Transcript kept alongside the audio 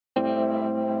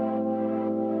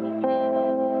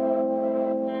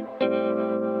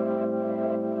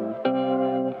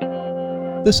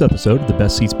This episode of the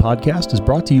Best Seats podcast is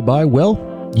brought to you by,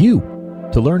 well, you.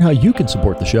 To learn how you can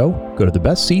support the show, go to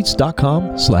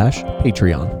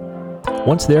thebestseats.com/Patreon.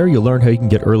 Once there, you'll learn how you can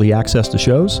get early access to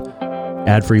shows,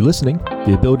 ad-free listening,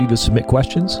 the ability to submit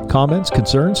questions, comments,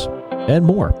 concerns, and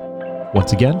more.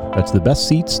 Once again, that's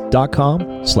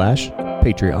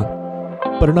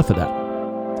thebestseats.com/Patreon. But enough of that.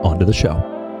 On to the show.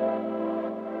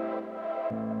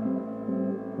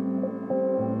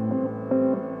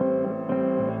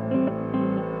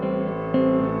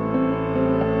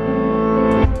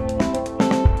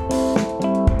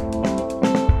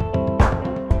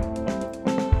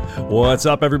 What's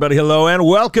up, everybody? Hello, and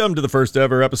welcome to the first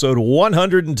ever episode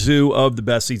 102 of the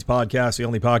Best Seats podcast, the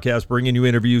only podcast bringing you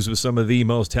interviews with some of the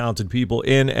most talented people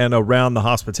in and around the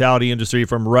hospitality industry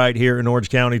from right here in Orange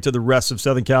County to the rest of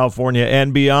Southern California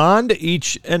and beyond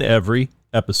each and every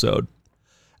episode.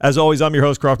 As always, I'm your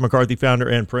host, Croft McCarthy, founder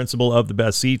and principal of the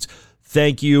Best Seats.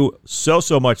 Thank you so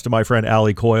much to my friend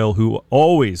Allie Coyle, who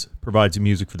always provides the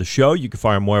music for the show. You can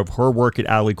find more of her work at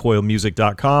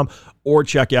alliecoylemusic.com or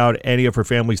check out any of her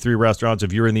family's 3 restaurants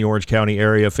if you're in the Orange County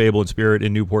area: Fable and Spirit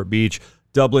in Newport Beach,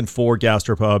 Dublin 4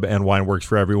 Gastropub, and Wineworks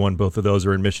for Everyone. Both of those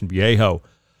are in Mission Viejo.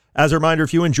 As a reminder,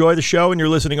 if you enjoy the show and you're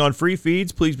listening on free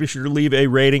feeds, please be sure to leave a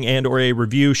rating and or a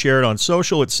review, share it on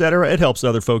social, etc. It helps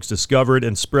other folks discover it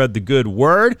and spread the good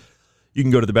word. You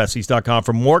can go to thebestseats.com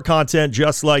for more content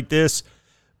just like this.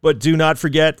 But do not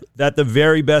forget that the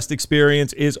very best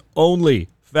experience is only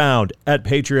found at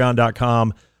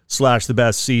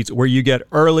patreon.com/thebestseats, where you get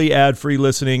early ad-free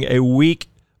listening a week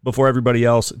before everybody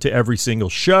else to every single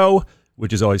show,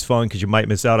 which is always fun because you might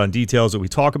miss out on details that we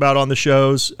talk about on the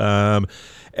shows.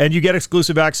 And you get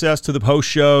exclusive access to the post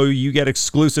show. You get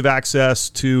exclusive access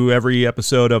to every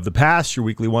episode of The Past, your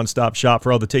weekly one-stop shop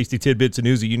for all the tasty tidbits and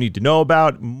news that you need to know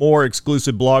about. More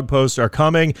exclusive blog posts are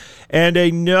coming. And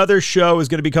another show is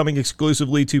going to be coming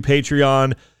exclusively to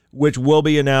Patreon, which will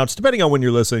be announced, depending on when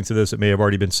you're listening to this, it may have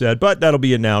already been said, but that'll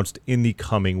be announced in the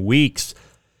coming weeks.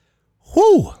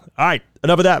 Whew. All right,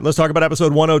 enough of that. Let's talk about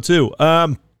episode 102.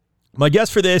 My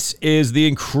guest for this is the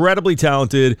incredibly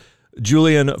talented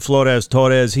Julian Flores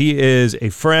Torres. He is a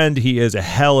friend. He is a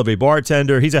hell of a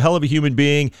bartender. He's a hell of a human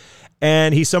being,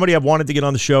 and he's somebody I've wanted to get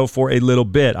on the show for a little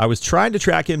bit. I was trying to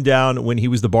track him down when he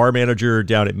was the bar manager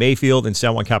down at Mayfield in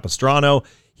San Juan Capistrano.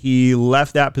 He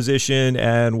left that position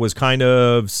and was kind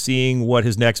of seeing what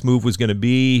his next move was going to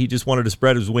be. He just wanted to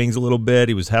spread his wings a little bit.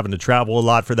 He was having to travel a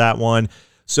lot for that one.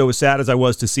 So as sad as I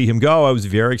was to see him go, I was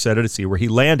very excited to see where he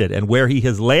landed. And where he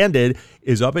has landed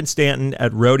is up in Stanton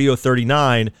at Rodeo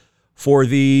 39 for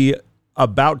the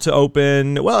about to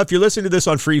open. Well, if you're listening to this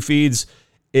on free feeds,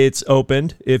 it's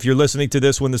opened. If you're listening to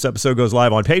this when this episode goes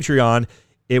live on Patreon,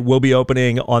 it will be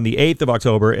opening on the 8th of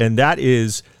October, and that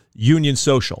is Union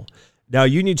Social. Now,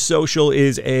 Union Social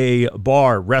is a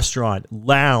bar, restaurant,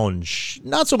 lounge,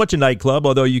 not so much a nightclub,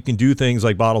 although you can do things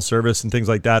like bottle service and things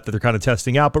like that they're kind of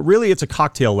testing out, but really it's a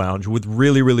cocktail lounge with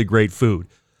really, really great food.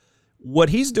 What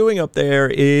he's doing up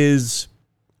there is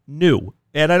new.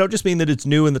 And I don't just mean that it's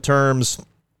new in the terms,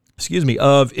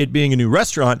 of it being a new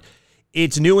restaurant.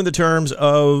 It's new in the terms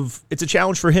of it's a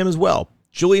challenge for him as well.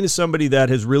 Julian is somebody that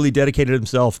has really dedicated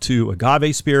himself to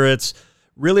agave spirits,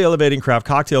 really elevating craft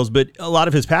cocktails, but a lot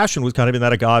of his passion was kind of in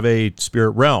that agave spirit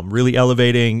realm, really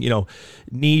elevating,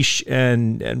 niche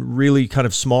and really kind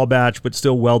of small batch, but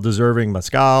still well-deserving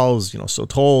mezcals,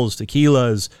 sotols,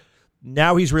 tequilas.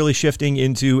 Now he's really shifting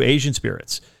into Asian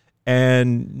spirits.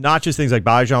 And not just things like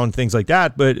Baijiao and things like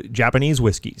that, but Japanese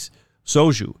whiskeys,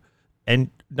 soju,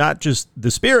 and not just the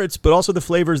spirits, but also the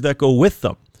flavors that go with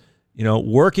them.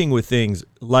 Working with things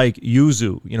like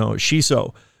yuzu,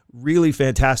 shiso, really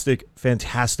fantastic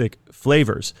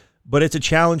flavors. But it's a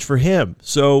challenge for him.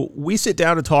 So we sit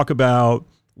down and talk about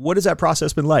what has that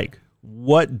process been like?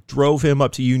 What drove him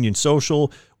up to Union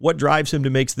Social? What drives him to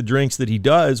make the drinks that he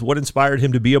does? What inspired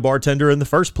him to be a bartender in the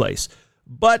first place?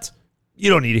 But you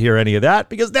don't need to hear any of that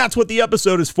because that's what the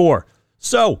episode is for.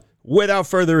 So, without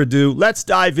further ado, let's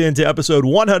dive into episode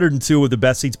 102 of the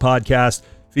Best Seats podcast,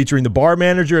 featuring the bar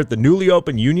manager at the newly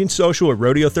opened Union Social at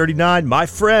Rodeo 39, my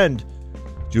friend,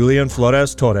 Julian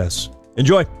Flores Torres.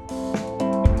 Enjoy.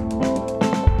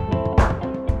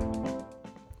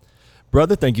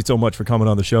 Brother, thank you so much for coming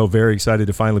on the show. Very excited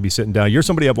to finally be sitting down. You're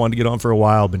somebody I've wanted to get on for a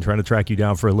while. Been trying to track you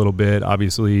down for a little bit.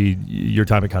 Obviously, your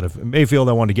time at kind of Mayfield,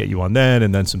 I wanted to get you on then,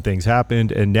 and then some things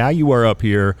happened. And now you are up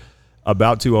here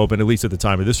about to open, at least at the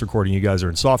time of this recording, you guys are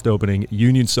in soft opening,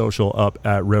 Union Social up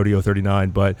at Rodeo 39.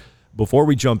 But before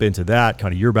we jump into that,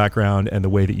 kind of your background and the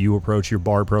way that you approach your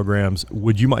bar programs,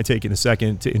 would you mind taking a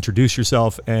second to introduce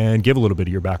yourself and give a little bit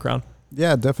of your background?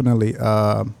 Yeah, definitely.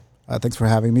 Thanks for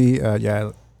having me.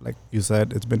 like you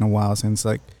said, it's been a while since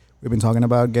like we've been talking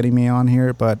about getting me on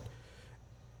here, but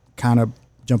kind of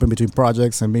jumping between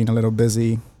projects and being a little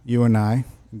busy, you and I,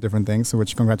 different things,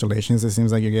 which congratulations. It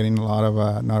seems like you're getting a lot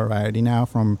of notoriety now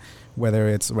from whether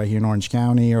it's right here in Orange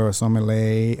County or some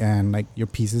LA and like your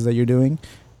pieces that you're doing.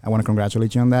 I want to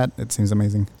congratulate you on that. It seems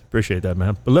amazing. Appreciate that,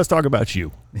 man. But let's talk about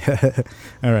you.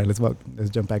 All right, let's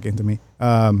jump back into me.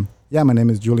 Yeah, my name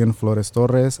is Julian Flores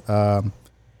Torres.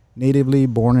 Natively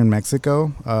born in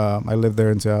Mexico. I lived there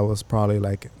until I was probably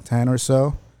like 10 or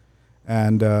so.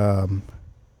 And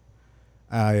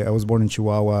I was born in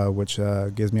Chihuahua, which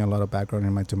gives me a lot of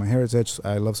background to my heritage.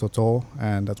 I love sotol,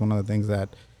 and that's one of the things that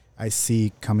I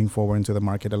see coming forward into the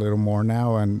market a little more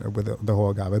now, and with the whole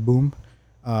agave boom.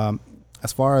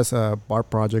 As far as bar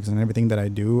projects and everything that I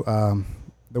do,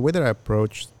 the way that I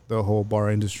approach the whole bar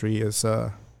industry is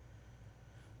a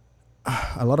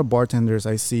lot of bartenders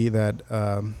I see that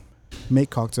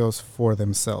make cocktails for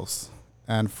themselves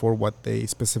and for what they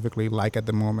specifically like at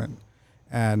the moment.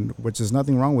 And which is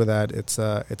nothing wrong with that. It's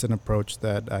an approach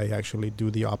that I actually do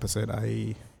the opposite.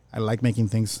 I like making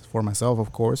things for myself,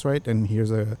 of course, right? And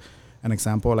here's an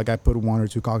example. Like I put 1 or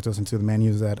 2 cocktails into the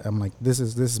menus that I'm like, this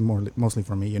is mostly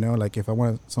for me, you know. Like if I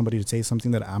want somebody to taste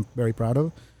something that I'm very proud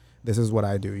of, this is what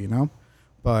I do, you know.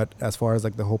 But as far as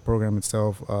like the whole program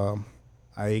itself,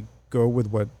 I go with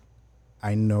what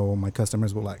I know my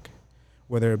customers will like,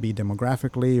 whether it be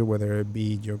demographically or whether it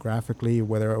be geographically,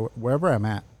 wherever I'm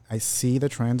at. I see the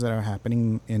trends that are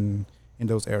happening in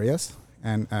those areas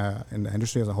and in the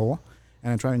industry as a whole,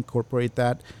 and I try to incorporate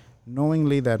that,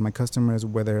 knowingly that my customers,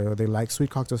 whether they like sweet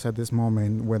cocktails at this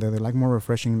moment, whether they like more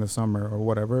refreshing in the summer or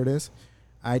whatever it is,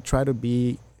 I try to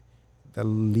be the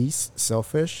least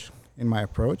selfish in my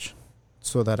approach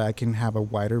so that I can have a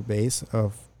wider base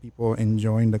of people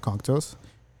enjoying the cocktails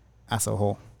as a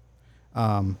whole.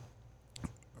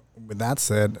 With that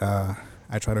said,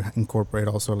 I try to incorporate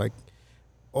also like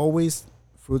always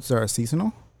fruits that are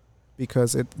seasonal,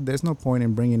 because there's no point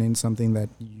in bringing in something that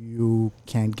you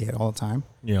can't get all the time.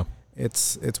 Yeah.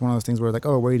 It's one of those things where like,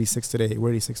 oh, we're 86 today,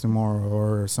 we're 86 tomorrow,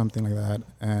 or something like that.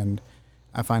 And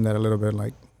I find that a little bit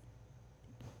like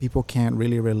people can't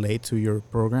really relate to your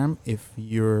program if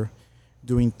you're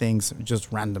doing things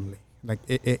just randomly. Like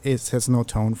it has no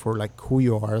tone for like who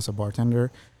you are as a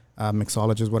bartender,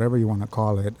 mixologist, whatever you want to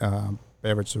call it,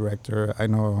 beverage director. I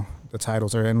know the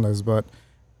titles are endless, but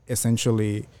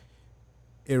essentially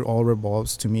it all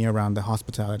revolves to me around the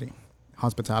hospitality.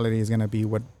 Hospitality is going to be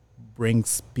what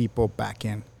brings people back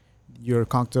in. Your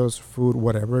cocktails, food,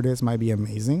 whatever it is might be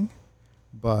amazing,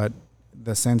 but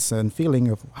the sense and feeling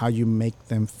of how you make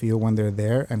them feel when they're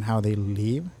there and how they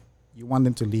leave, you want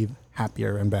them to leave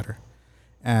happier and better.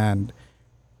 And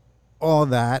all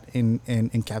that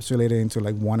encapsulated into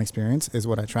like one experience is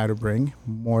what I try to bring,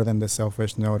 more than the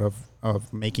selfish note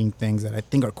of making things that I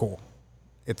think are cool.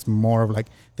 It's more of like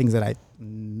things that I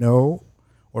know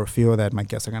or feel that my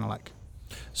guests are going to like.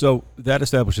 So that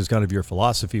establishes kind of your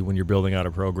philosophy when you're building out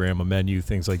a program, a menu,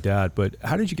 things like that. But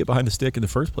how did you get behind the stick in the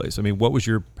first place? I mean, what was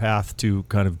your path to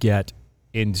kind of get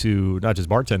into not just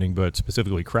bartending, but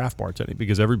specifically craft bartending?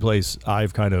 Because every place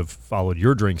I've kind of followed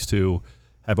your drinks to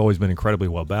have always been incredibly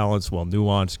well balanced, well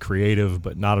nuanced, creative,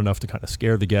 but not enough to kind of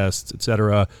scare the guests,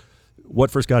 etc.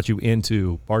 What first got you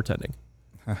into bartending?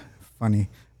 Funny.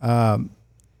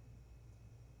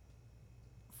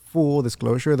 Full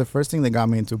disclosure, the first thing that got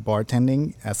me into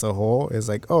bartending as a whole is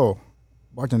like, oh,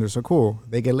 bartenders are cool.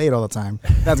 They get laid all the time.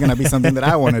 That's going to be something that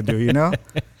I want to do, you know?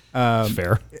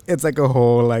 Fair. It's like a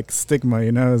whole like stigma,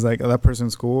 you know? It's like, oh, that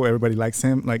person's cool. Everybody likes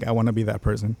him. Like, I want to be that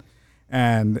person.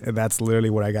 And that's literally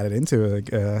what I got it into.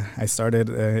 Like, I started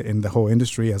in the whole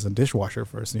industry as a dishwasher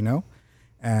first, you know?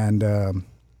 And I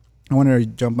wanted to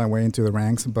jump my way into the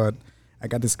ranks, but I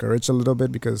got discouraged a little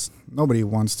bit because nobody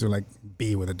wants to like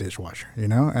be with a dishwasher, you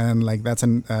know? And like that's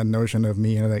a notion of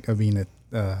me, like of being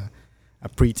a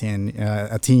preteen,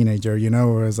 a teenager, you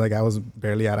know, where it's like I was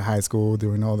barely out of high school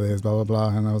doing all this, blah, blah, blah.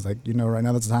 And I was like, you know, right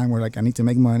now that's the time where like I need to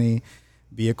make money,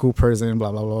 be a cool person,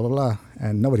 blah, blah, blah, blah, blah.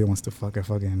 And nobody wants to fuck a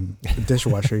fucking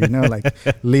dishwasher, you know, like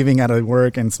leaving out of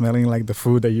work and smelling like the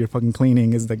food that you're fucking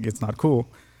cleaning is like, it's not cool.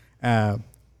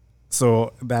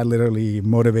 So that literally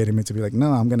motivated me to be like,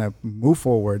 no, I'm going to move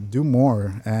forward, do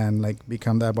more, and like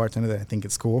become that bartender that I think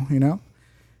is cool, you know?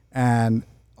 And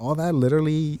all that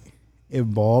literally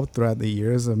evolved throughout the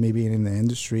years of me being in the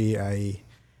industry.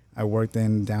 I worked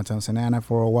in downtown Santa Ana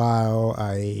for a while.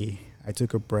 I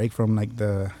took a break from like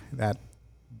that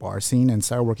bar scene and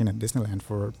started working at Disneyland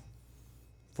for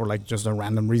like just a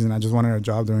random reason. I just wanted a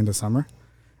job during the summer.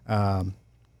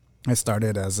 I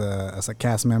started as a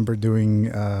cast member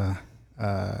doing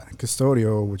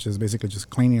custodial, which is basically just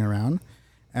cleaning around.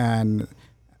 And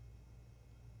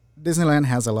Disneyland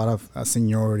has a lot of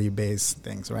seniority-based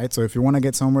things, right? So if you want to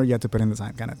get somewhere, you have to put in the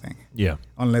time, kind of thing. Yeah.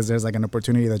 Unless there's like an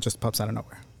opportunity that just pops out of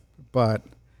nowhere. But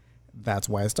that's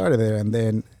why I started there. And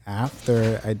then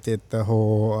after I did the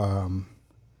whole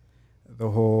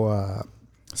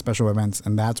special events,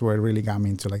 and that's where it really got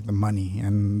me into like the money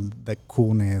and the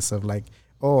coolness of like,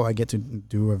 oh, I get to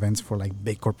do events for like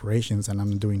big corporations, and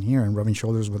I'm doing here and rubbing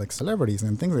shoulders with like celebrities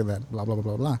and things like that. Blah blah blah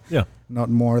blah blah. Yeah. Not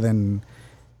more than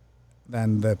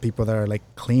the people that are like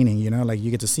cleaning, you know, like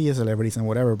you get to see celebrities and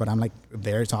whatever, but I'm like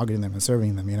there talking to them and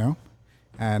serving them, you know,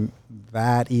 and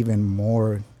that even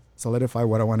more solidified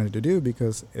what I wanted to do,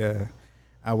 because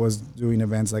I was doing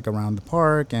events like around the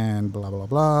park and blah blah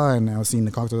blah, and I was seeing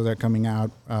the cocktails that are coming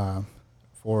out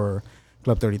for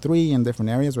Club 33 in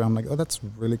different areas where I'm like, oh, that's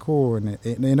really cool and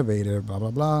innovative, blah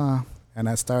blah blah, and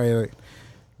I started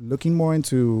looking more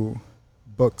into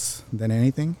books than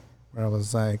anything, where I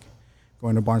was like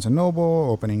going to Barnes &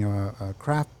 Noble, opening a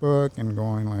craft book and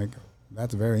going like,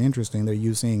 that's very interesting. They're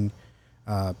using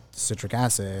citric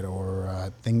acid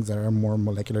or things that are more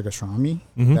molecular gastronomy.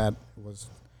 Mm-hmm. That was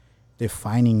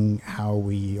defining how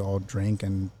we all drink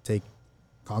and take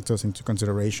cocktails into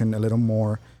consideration a little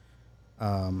more,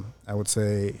 I would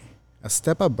say, a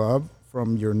step above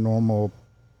from your normal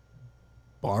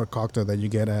bar cocktail that you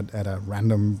get at a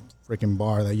random freaking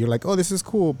bar that you're like, oh, this is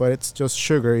cool, but it's just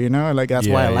sugar, you know, like that's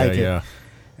why I like it.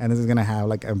 And this is gonna have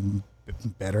like a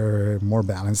better, more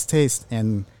balanced taste.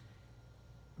 And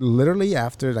literally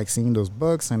after like seeing those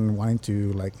books and wanting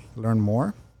to like learn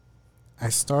more, I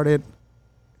started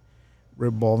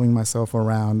revolving myself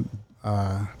around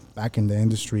back in the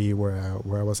industry where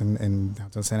I was in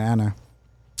downtown Santa Ana,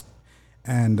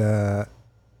 and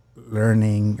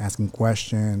learning, asking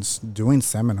questions, doing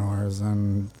seminars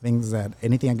and things, that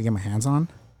anything I could get my hands on.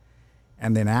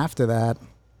 And then after that,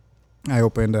 I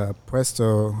opened a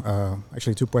puesto,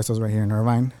 actually 2 puestos right here in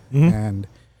Irvine. Mm-hmm. And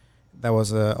that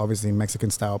was obviously Mexican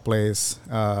style place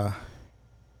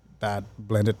that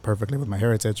blended perfectly with my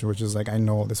heritage, which is like, I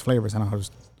know all these flavors, I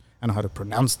know how to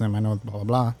pronounce them, I know blah, blah,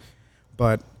 blah.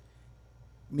 But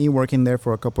me working there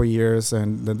for a couple of years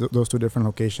and those 2 different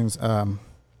locations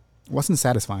wasn't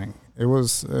satisfying. It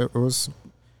was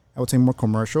I would say more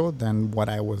commercial than what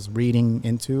I was reading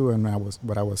into and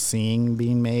what I was seeing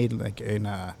being made, like in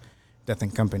Death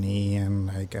and Company and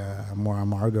like more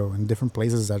Amargo and different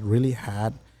places that really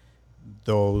had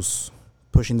those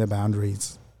pushing the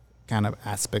boundaries kind of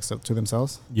aspects to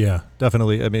themselves. Yeah,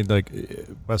 definitely. I mean, like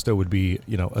Puesto would be,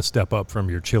 you know, a step up from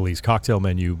your Chili's cocktail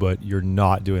menu, but you're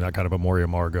not doing that kind of a Mori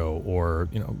Amargo or,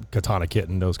 you know, Katana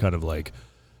Kitten, those kind of like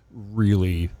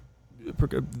really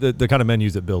the kind of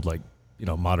menus that build like, you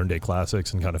know, modern day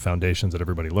classics and kind of foundations that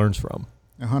everybody learns from.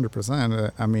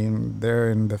 100%. I mean,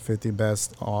 they're in the 50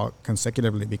 best all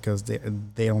consecutively because they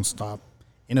don't stop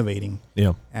innovating.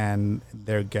 Yeah. And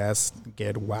their guests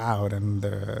get wowed, and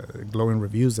the glowing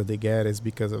reviews that they get is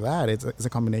because of that. It's a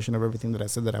combination of everything that I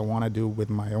said that I want to do with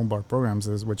my own bar programs,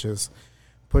 which is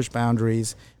push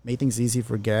boundaries, make things easy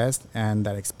for guests, and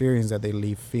that experience that they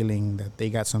leave feeling that they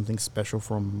got something special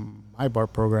from my bar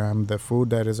program, the food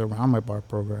that is around my bar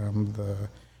program,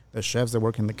 the chefs that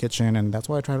work in the kitchen. And that's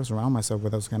why I try to surround myself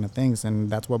with those kind of things. And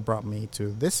that's what brought me to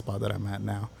this spot that I'm at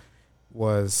now,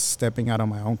 was stepping out of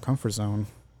my own comfort zone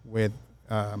with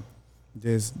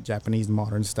this Japanese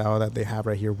modern style that they have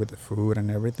right here with the food and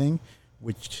everything,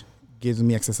 which gives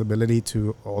me accessibility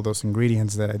to all those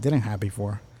ingredients that I didn't have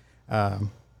before.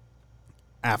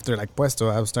 After like Puesto,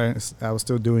 I was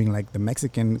still doing like the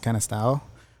Mexican kind of style,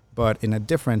 but in a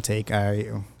different take.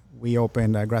 We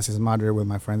opened Gracias Madre with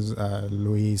my friends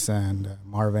Luis and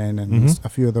Marvin and a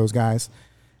few of those guys,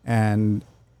 and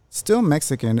still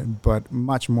Mexican, but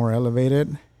much more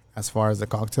elevated as far as the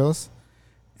cocktails.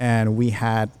 And we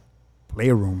had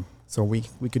playroom, so we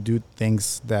could do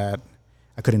things that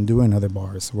I couldn't do in other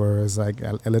bars, whereas like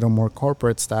a little more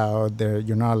corporate style, there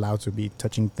you're not allowed to be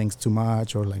touching things too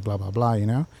much or like blah blah blah, you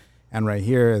know. And right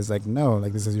here is like, no,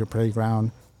 like this is your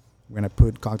playground. We're gonna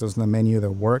put cocktails on the menu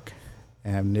that work,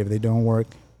 and if they don't work,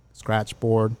 scratch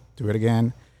board, do it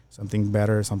again, something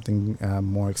better, something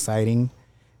more exciting.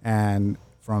 And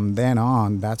from then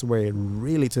on, that's where it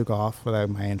really took off for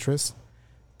my interest,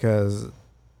 because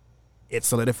it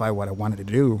solidified what I wanted to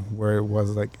do, where it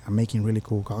was like, I'm making really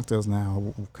cool cocktails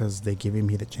now because they're giving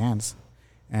me the chance.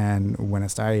 And when I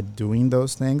started doing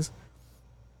those things,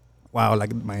 wow,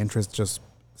 like my interest just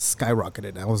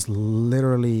skyrocketed. I was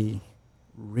literally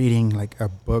reading like a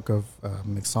book of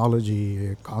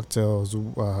mixology, cocktails,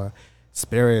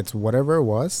 spirits, whatever it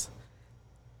was,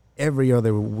 every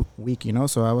other week, you know.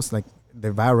 So I was like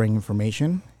devouring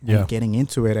information and getting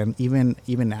into it. And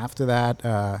even after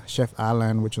that, Chef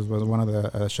Alan, which was one of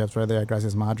the chefs right there at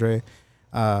Gracias Madre,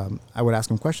 I would ask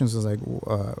him questions like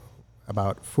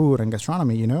about food and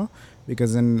gastronomy, you know,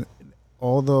 because in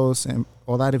all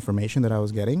that information that I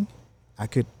was getting, I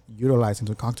could utilize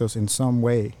into cocktails in some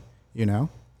way, you know.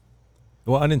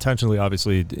 Well, unintentionally,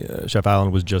 obviously, Chef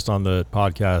Alan was just on the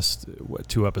podcast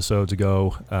 2 episodes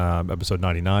ago, episode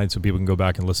 99, so people can go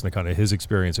back and listen to kind of his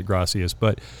experience at Gracias.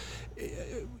 But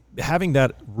having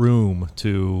that room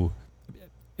to,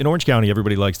 in Orange County,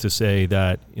 everybody likes to say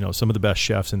that, you know, some of the best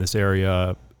chefs in this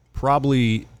area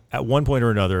probably at one point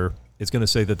or another, it's going to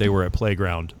say that they were at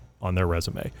Playground on their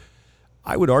resume.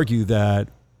 I would argue that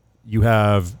you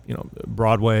have, you know,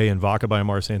 Broadway and Vodka by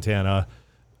Amar Santana,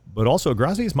 but also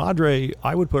Gracias Madre,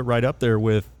 I would put right up there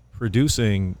with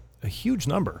producing a huge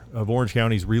number of Orange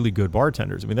County's really good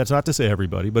bartenders. I mean, that's not to say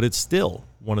everybody, but it's still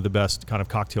one of the best kind of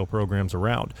cocktail programs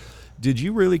around. Did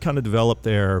you really kind of develop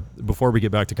there, before we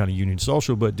get back to kind of Union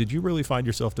Social, but did you really find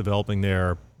yourself developing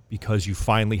there because you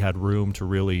finally had room to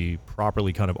really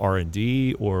properly kind of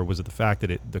R&D, or was it the fact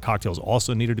that the cocktails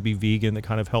also needed to be vegan that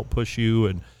kind of helped push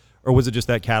you, or was it just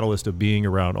that catalyst of being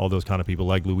around all those kind of people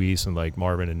like Luis and like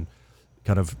Marvin and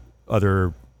kind of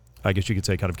other, I guess you could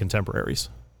say, kind of contemporaries?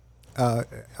 I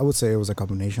would say it was a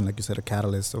combination, like you said, a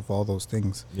catalyst of all those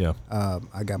things. Yeah.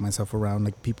 I got myself around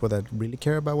like people that really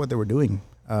care about what they were doing.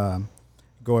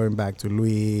 Going back to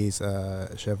Luis,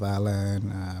 Chef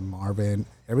Alan, Marvin,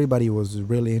 everybody was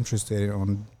really interested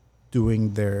on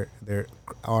doing their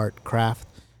art, craft,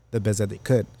 the best that they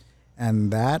could.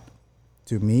 And that,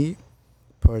 to me,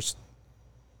 pushed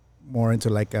more into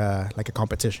like a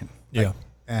competition. Yeah.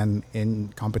 And in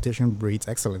competition breeds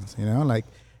excellence, you know, like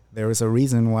there is a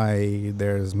reason why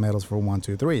there's medals for 1,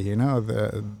 2, 3, you know,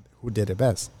 who did it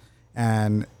best.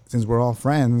 And since we're all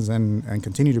friends and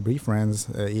continue to be friends,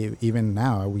 even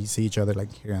now we see each other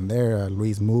like here and there.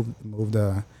 Luis moved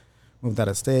out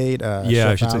of state.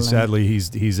 Yeah, I should say sadly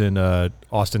he's in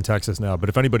Austin, Texas now. But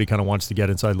if anybody kind of wants to get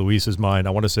inside Luis's mind, I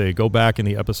want to say go back in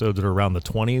the episodes that are around the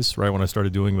 20s, right when I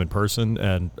started doing them in person,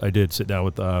 and I did sit down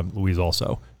with Luis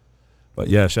also. But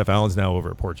yeah, Chef Alan's now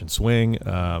over at Porch and Swing.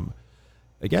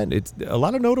 Again, it's a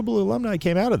lot of notable alumni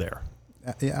came out of there.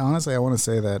 Yeah, honestly, I want to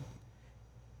say that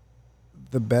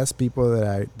the best people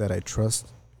that I trust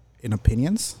in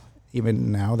opinions,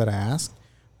 even now that I ask,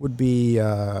 would be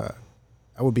I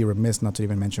would be remiss not to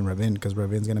even mention Ravin, because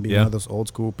Ravin's going to be one of those old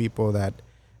school people that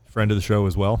friend of the show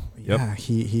as well. Yeah, yep.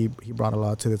 he brought a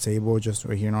lot to the table just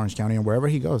here in Orange County and wherever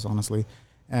he goes, honestly.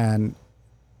 And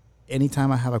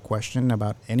anytime I have a question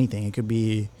about anything, it could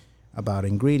be about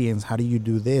ingredients. How do you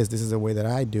do this? This is the way that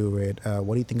I do it.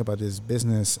 What do you think about this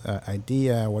business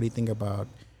idea? What do you think about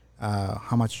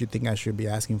how much you think I should be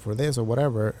asking for this or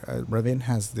whatever? Ravin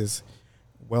has this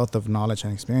wealth of knowledge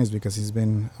and experience because he's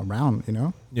been around, you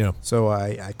know? Yeah. So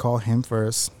I call him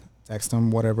first, text him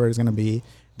whatever it's going to be,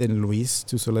 then Luis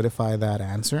to solidify that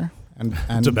answer.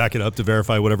 And to back it up, to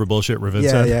verify whatever bullshit Ravin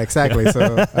said. Yeah, exactly.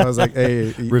 So I was like,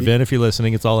 hey. Ravin, if you're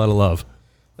listening, it's all out of love.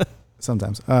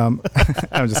 Sometimes. I'm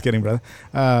just kidding, brother.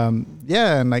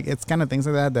 Yeah, and like it's kind of things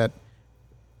like that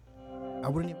I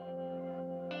wouldn't even...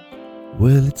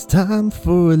 Well, it's time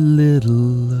for a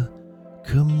little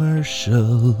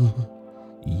commercial.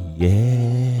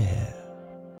 Yeah.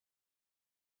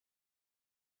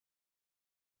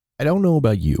 I don't know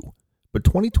about you, but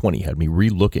 2020 had me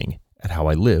re-looking at how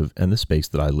I live and the space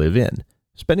that I live in.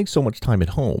 Spending so much time at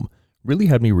home really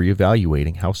had me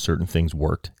reevaluating how certain things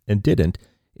worked and didn't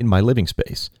in my living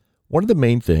space. One of the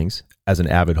main things, as an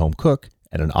avid home cook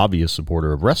and an obvious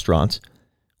supporter of restaurants,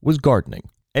 was gardening.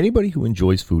 Anybody who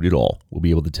enjoys food at all will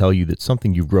be able to tell you that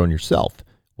something you've grown yourself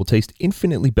will taste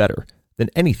infinitely better than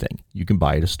anything you can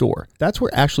buy at a store. That's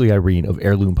where Ashley Irene of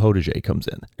Heirloom Potager comes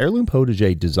in. Heirloom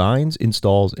Potager designs,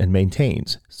 installs, and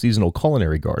maintains seasonal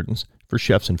culinary gardens for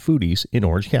chefs and foodies in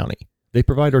Orange County. They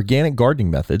provide organic gardening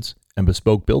methods and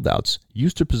bespoke build-outs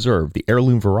used to preserve the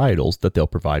heirloom varietals that they'll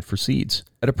provide for seeds.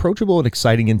 An approachable and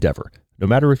exciting endeavor, no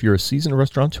matter if you're a seasoned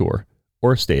restaurateur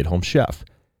or a stay-at-home chef.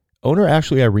 Owner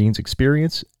Ashley Irene's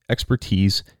experience,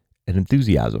 expertise, and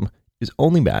enthusiasm is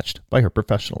only matched by her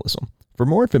professionalism. For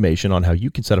more information on how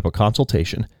you can set up a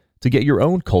consultation to get your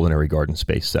own culinary garden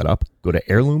space set up, go to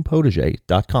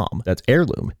heirloompotager.com. That's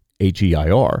heirloom,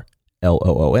 HEIRLOOM,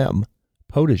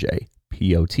 potager,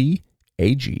 POTAGER.com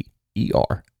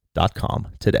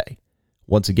today.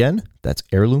 Once again, that's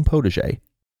Heirloom Potager.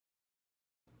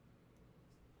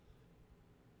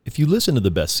 If you listen to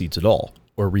The Best Seats at all,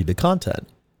 or read the content,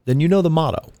 then you know the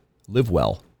motto, live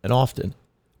well and often.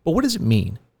 But what does it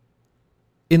mean?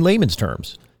 In layman's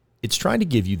terms, it's trying to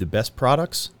give you the best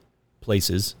products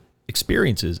places,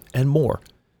 experiences, and more,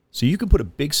 so you can put a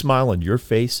big smile on your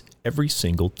face every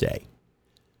single day.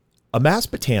 Amass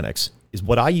Botanics is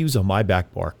what I use on my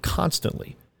back bar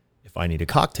constantly if I need a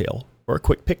cocktail or a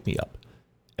quick pick-me-up.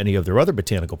 Any of their other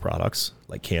botanical products,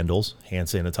 like candles, hand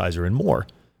sanitizer, and more,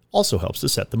 also helps to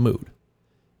set the mood.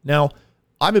 Now,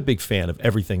 I'm a big fan of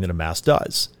everything that Amass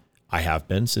does. I have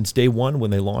been since day one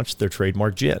when they launched their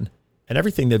trademark gin, and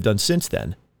everything they've done since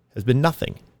then has been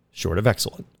nothing short of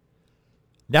excellent.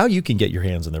 Now you can get your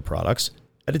hands on their products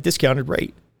at a discounted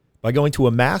rate by going to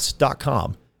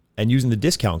amass.com and using the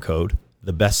discount code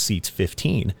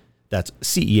TheBestSeats15, that's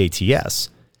CEATS,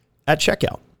 at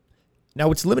checkout.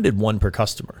 Now it's limited one per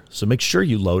customer, so make sure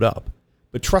you load up.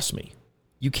 But trust me,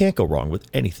 you can't go wrong with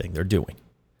anything they're doing.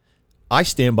 I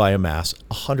stand by Amass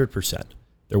 100%.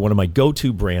 They're one of my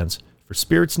go-to brands for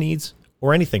spirits needs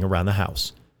or anything around the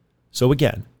house. So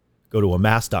again, go to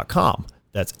amass.com,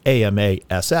 that's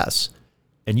AMASS,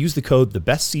 and use the code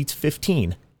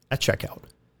TheBestSeats15 at checkout.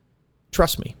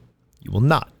 Trust me, you will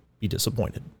not be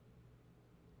disappointed.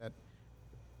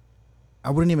 I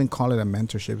wouldn't even call it a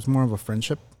mentorship. It's more of a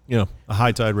friendship. A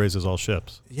high tide raises all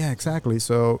ships. Yeah, exactly.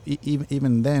 So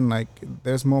even then, like,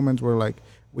 there's moments where, like,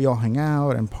 we all hang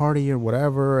out and party or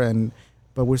whatever,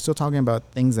 but we're still talking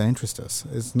about things that interest us.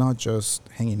 It's not just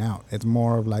hanging out. It's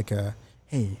more of like a,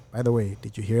 hey, by the way,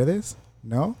 did you hear this?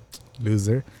 No?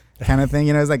 Loser. Kind of thing.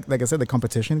 It's like I said, the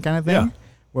competition kind of thing,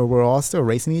 where we're all still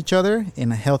racing each other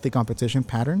in a healthy competition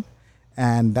pattern.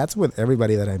 And that's with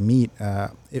everybody that I meet.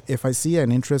 If I see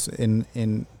an interest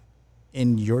in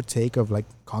your take of, like,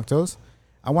 cocktails,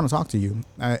 I want to talk to you.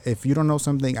 If you don't know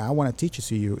something, I want to teach it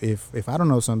to you. If I don't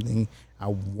know something, I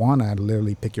want to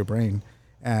literally pick your brain.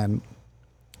 And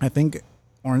I think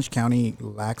Orange County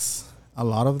lacks a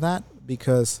lot of that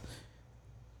because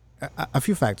a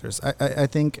few factors. I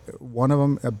think one of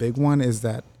them, a big one, is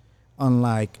that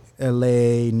unlike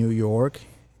LA, New York,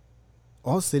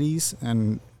 all cities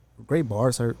and great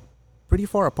bars are pretty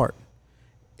far apart.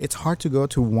 It's hard to go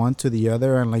to one to the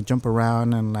other and, like, jump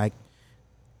around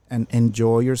and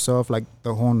enjoy yourself, like,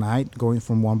 the whole night going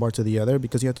from one bar to the other,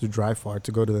 because you have to drive far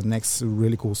to go to the next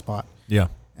really cool spot. Yeah.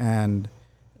 And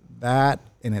that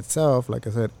in itself, like I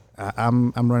said,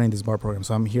 I'm running this bar program,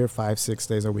 so I'm here 5-6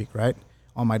 days a week, right?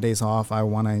 On my days off, I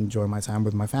want to enjoy my time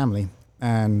with my family.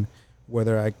 And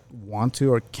whether I want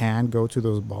to or can go to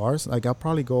those bars, like, I'll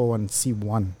probably go and see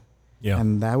one. Yeah.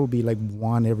 And that would be like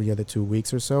one every other 2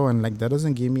 weeks or so. And, like, that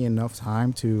doesn't give me enough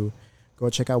time to go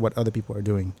check out what other people are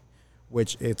doing,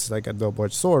 which it's like a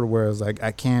double-edged sword. Whereas, like,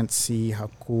 I can't see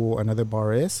how cool another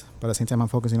bar is, but at the same time, I'm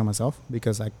focusing on myself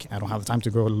because I don't have the time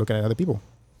to go look at other people.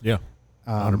 Yeah,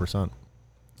 100%.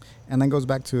 And then goes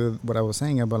back to what I was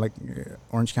saying about, like,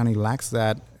 Orange County lacks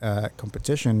that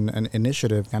competition and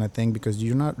initiative kind of thing, because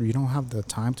you don't have the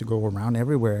time to go around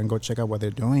everywhere and go check out what they're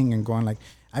doing and going, like,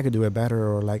 I could do it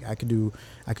better, or, like, I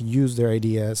could use their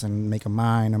ideas and make them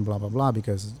mine and blah blah blah,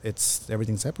 because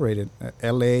everything's separated.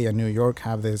 LA and New York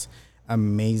have this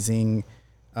amazing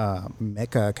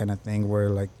mecca kind of thing where,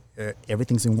 like,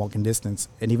 everything's in walking distance,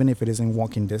 and even if it isn't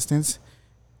walking distance,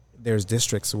 there's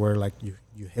districts where, like, you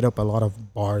hit up a lot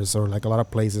of bars or, like, a lot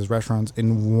of places, restaurants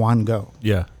in one go.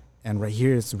 Yeah. And right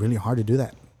here, it's really hard to do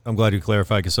that. I'm glad you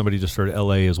clarified, because somebody just heard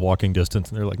LA is walking distance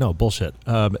and they're like, no, bullshit.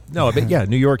 No, but yeah,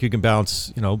 New York, you can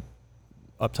bounce,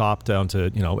 up top down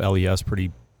to, LES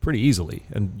pretty easily,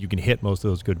 and you can hit most of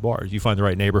those good bars. You find the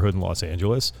right neighborhood in Los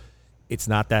Angeles, it's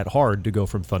not that hard to go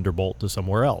from Thunderbolt to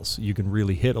somewhere else. You can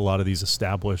really hit a lot of these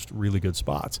established, really good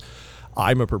spots.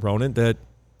 I'm a proponent that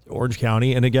Orange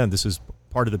County, and again, this is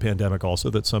part of the pandemic also,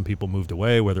 that some people moved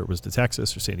away, whether it was to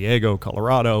Texas or San Diego,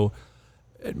 Colorado,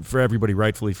 and for everybody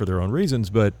rightfully for their own reasons,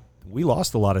 but we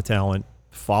lost a lot of talent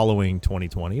following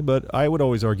 2020. But I would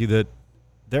always argue that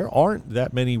there aren't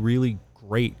that many really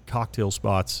great cocktail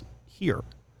spots here.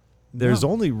 There's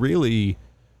only really,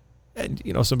 and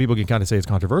some people can kind of say it's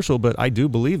controversial, but I do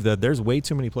believe that there's way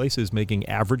too many places making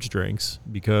average drinks,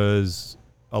 because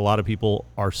a lot of people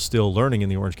are still learning in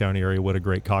the Orange County area what a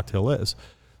great cocktail is.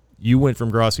 You went from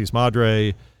Gracias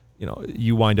Madre,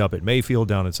 you wind up at Mayfield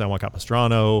down in San Juan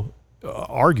Capistrano,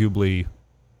 arguably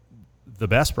the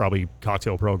best probably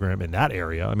cocktail program in that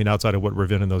area. I mean, outside of what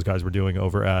Ravin and those guys were doing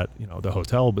over at, the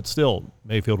hotel, but still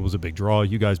Mayfield was a big draw.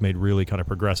 You guys made really kind of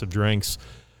progressive drinks,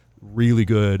 really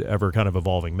good, ever kind of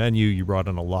evolving menu. You brought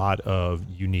in a lot of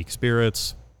unique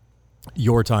spirits.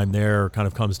 Your time there kind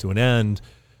of comes to an end.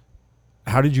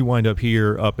 How did you wind up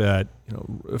here up at,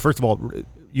 first of all,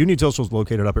 Union Social is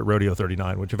located up at Rodeo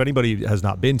 39, which if anybody has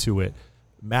not been to it,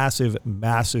 massive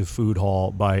food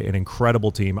hall by an incredible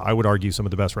team. I would argue some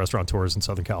of the best restaurateurs in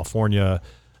Southern California.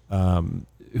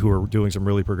 who are doing some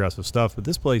really progressive stuff. But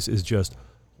this place is just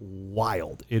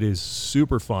wild. It is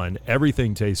super fun.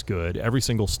 Everything tastes good. Every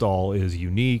single stall is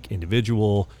unique,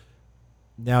 individual.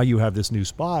 Now you have this new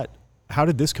spot. How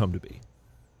did this come to be?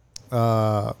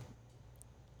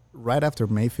 Right after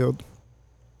Mayfield,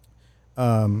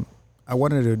 I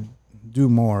wanted to do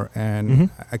more, and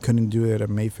I couldn't do it at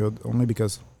Mayfield only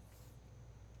because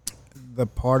the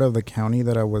part of the county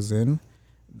that I was in,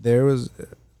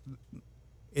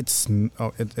 it's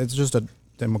just a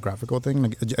demographical thing,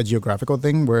 like a geographical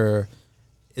thing, where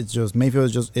it's just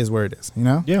Mayfield is where it is, you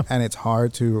know? Yeah. And it's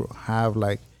hard to have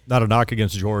like. Not a knock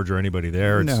against George or anybody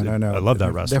there. No. I love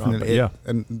that restaurant. Definitely. Yeah.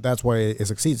 And that's why it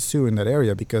succeeds too in that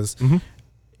area, because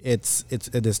it's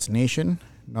a destination,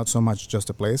 not so much just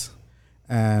a place.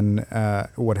 And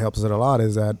what helps it a lot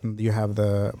is that you have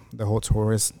the whole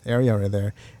tourist area right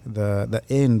there.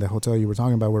 The hotel you were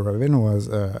talking about where Ravin was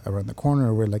around the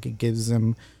corner, where like it gives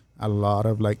them a lot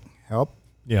of like help.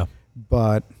 Yeah.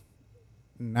 But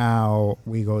now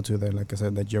we go to like I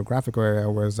said, the geographical area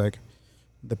where it's like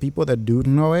the people that do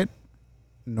know it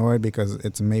because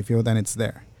it's Mayfield and it's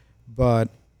there. But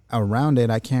around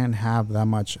it, I can't have that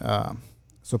much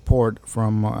support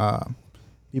from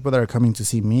people that are coming to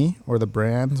see me or the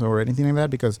brands or anything like that,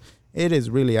 because it is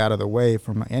really out of the way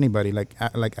from anybody. Like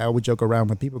I would joke around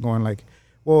with people going like,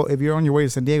 well, if you're on your way to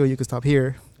San Diego, you can stop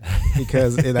here,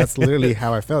 because that's literally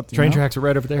how I felt. Train tracks are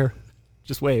right over there.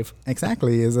 Just wave.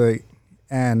 Exactly. It's like,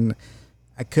 and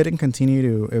I couldn't continue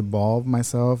to evolve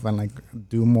myself and like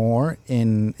do more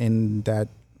in that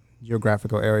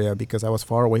geographical area, because I was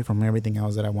far away from everything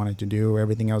else that I wanted to do,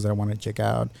 everything else that I wanted to check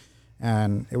out.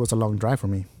 And it was a long drive for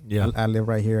me. Yeah. I live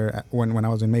right here. When I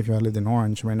was in Mayfield, I lived in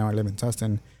Orange. Right now I live in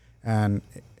Tustin. And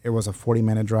it was a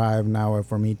 40-minute drive. Now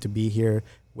for me to be here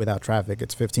without traffic,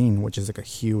 it's 15, which is like a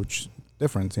huge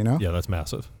difference, you know? Yeah, that's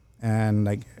massive. And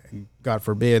like, God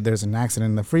forbid, there's an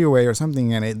accident in the freeway or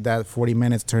something, and that 40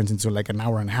 minutes turns into like an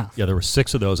hour and a half. Yeah, there were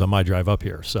 6 of those on my drive up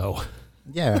here, so.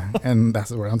 Yeah, and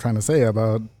that's what I'm trying to say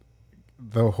about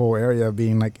the whole area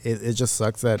being like, it just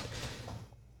sucks that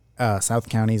South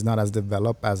County is not as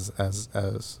developed as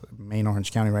main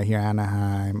Orange County right here,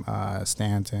 Anaheim,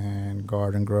 Stanton,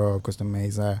 Garden Grove, Costa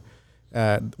Mesa.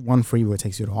 One freeway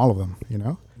takes you to all of them, you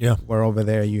know? Yeah. Where over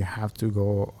there, you have to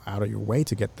go out of your way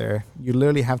to get there. You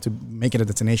literally have to make it a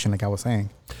destination, like I was saying.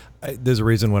 There's a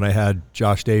reason when I had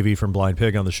Josh Davey from Blind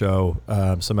Pig on the show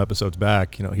some episodes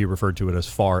back, he referred to it as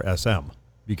far SM,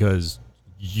 because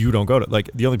you don't go to,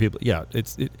 like, the only people, yeah,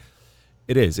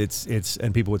 it is,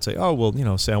 and people would say, oh,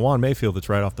 well, San Juan, Mayfield, it's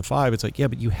right off the 5. It's like, yeah,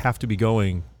 but you have to be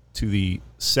going to the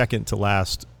second to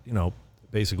last,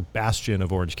 basic bastion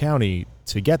of Orange County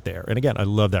to get there. And again, I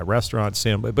love that restaurant,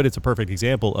 Sam, but it's a perfect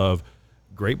example of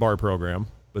great bar program,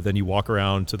 but then you walk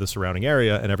around to the surrounding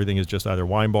area and everything is just either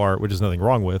wine bar, which is nothing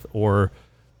wrong with, or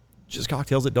just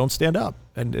cocktails that don't stand up.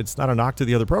 And it's not a knock to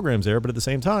the other programs there, but at the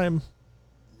same time,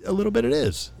 a little bit it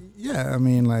is. Yeah, I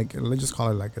mean, like, let's just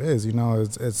call it like it is.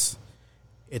 It's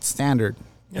standard.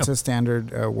 Yeah. It's a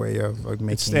standard way of like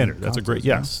making. It's standard. That's a great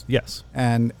yes.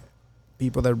 And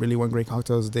people that really want great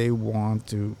cocktails, they want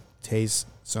to taste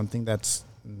something that's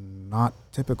not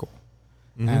typical.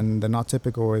 Mm-hmm. And the not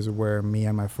typical is where me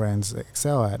and my friends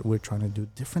excel at. We're trying to do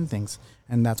different things.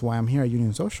 And that's why I'm here at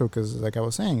Union Social, because like I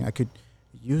was saying, I could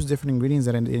use different ingredients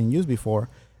that I didn't use before.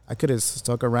 I could have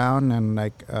stuck around and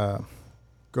like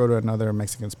go to another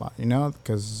Mexican spot,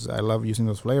 because I love using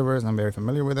those flavors. I'm very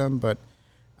familiar with them, but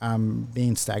I'm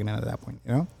being stagnant at that point,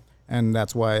 And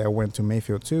that's why I went to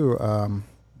Mayfield too.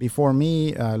 Before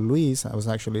me, Luis, I was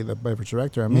actually the beverage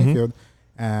director at Mayfield,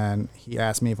 and he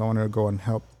asked me if I wanted to go and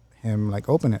help him like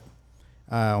open it.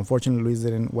 Unfortunately, Luis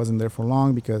wasn't there for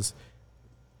long, because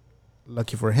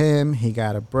lucky for him, he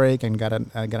got a break and got an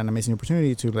amazing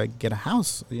opportunity to like get a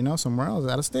house, somewhere else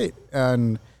out of state.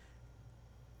 And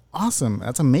awesome,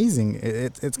 that's amazing.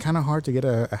 It's kind of hard to get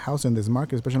a house in this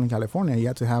market, especially in California. You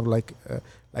have to have like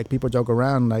people joke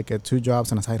around like 2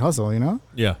 jobs and a side hustle,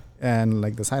 Yeah. And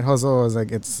like the side hustle is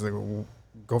like, it's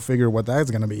go figure what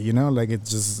that's going to be, like it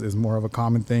just is more of a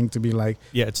common thing to be like.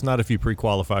 Yeah, it's not if you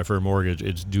pre-qualify for a mortgage,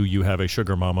 it's do you have a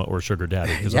sugar mama or sugar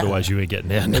daddy, because otherwise you ain't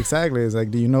getting in. Exactly. It's like,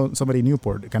 do you know somebody in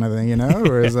Newport kind of thing,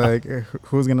 or it's like,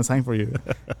 who's going to sign for you?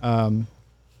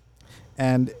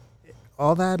 And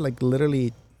all that like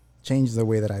literally changed the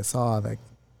way that I saw like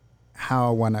how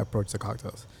I want to approach the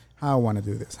cocktails, how I want to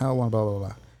do this, how I want blah, blah,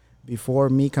 blah. Before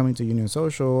me coming to Union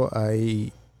Social,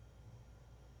 I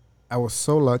was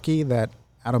so lucky that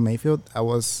out of Mayfield, I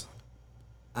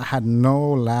had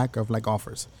no lack of like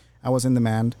offers. I was in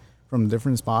demand from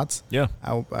different spots. Yeah,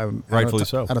 I rightfully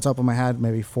so. At the top of my head,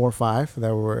 maybe 4 or 5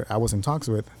 that I was in talks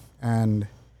with, and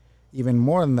even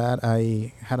more than that,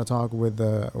 I had a talk with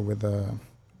the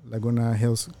Laguna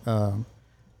Hills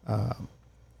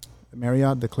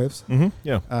Marriott, the Cliffs,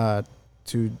 Yeah.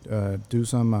 to do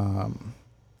some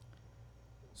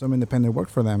independent work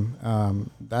for them.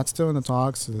 That's still in the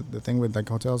talks. The thing with like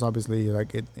hotels, obviously,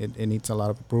 like it needs a lot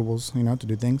of approvals, to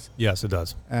do things. Yes, it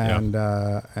does. And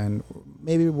and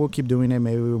maybe we'll keep doing it,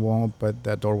 maybe we won't. But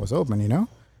that door was open,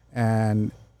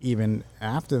 And even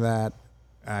after that,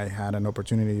 I had an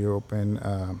opportunity to open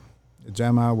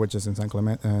Gemma, which is in San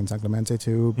Clemente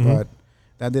too, Mm-hmm. but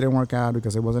that didn't work out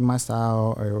because it wasn't my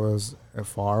style. It was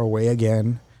far away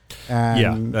again.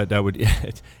 And that would.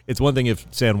 It's one thing if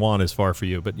San Juan is far for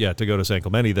you, but to go to San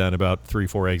Clemente then about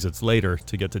 3-4 exits later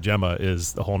to get to Gemma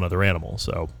is a whole nother animal.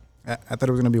 So I thought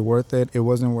it was going to be worth it. It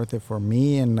wasn't worth it for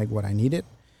me and like what I needed.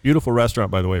 beautiful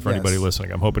restaurant, by the way, for Yes. anybody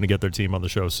listening. I'm hoping to get their team on the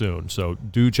show soon. So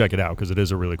do check it out because it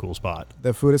is a really cool spot.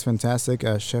 The food is fantastic.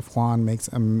 Chef Juan makes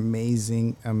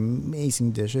amazing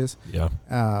dishes. Yeah.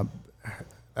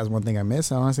 That's one thing I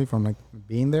miss, honestly, from like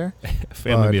being there.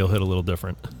 Family But meal hit a little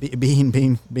different.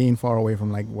 Being far away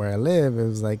from like where I live, it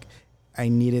was like I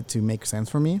needed to make sense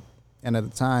for me. And at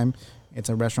the time, it's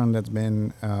a restaurant that's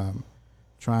been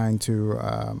trying to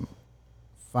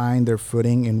find their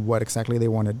footing in what exactly they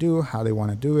want to do, how they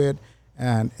want to do it,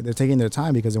 and they're taking their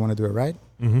time because they want to do it right.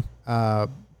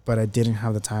 Mm-hmm. But I didn't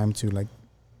have the time to like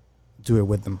do it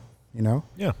with them.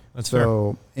 Yeah, that's fair.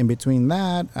 So in between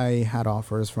that, I had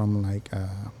offers from like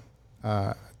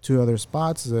 2 other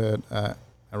spots that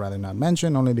I'd rather not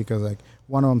mention, only because like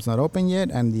one of them's not open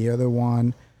yet, and the other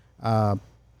one,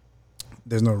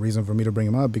 there's no reason for me to bring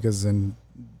them up because then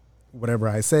whatever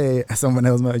I say, someone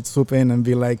else might swoop in and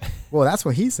be like, "Well, that's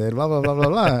what he said," blah blah blah blah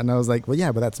blah, and I was like, "Well,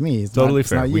 yeah, but that's me. It's Totally not,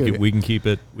 fair. It's not you." We can keep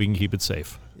it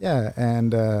safe. Yeah,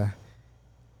 and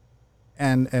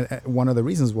one of the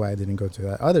reasons why I didn't go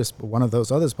to one of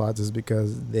those other spots is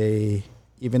because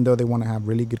even though they want to have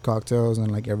really good cocktails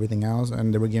and like everything else,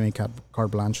 and they were giving me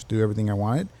carte blanche to do everything I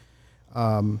wanted,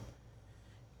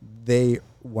 they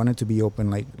wanted to be open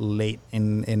like late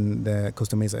in the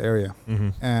Costa Mesa area, Mm-hmm.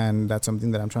 and that's something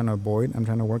that I'm trying to avoid. I'm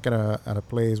trying to work at a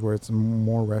place where it's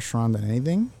more restaurant than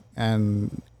anything,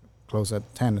 and close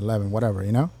at 10, 11, whatever,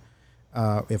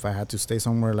 If I had to stay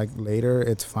somewhere like later,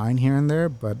 it's fine here and there,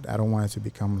 but I don't want it to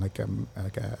become like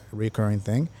a recurring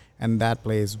thing. And that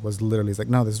place was literally like,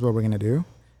 no, this is what we're gonna do.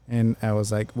 And I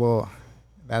was like, well,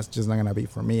 that's just not gonna be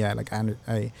for me.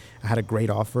 I had a great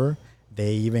offer.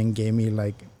 They even gave me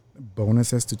like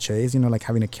bonuses to chase, like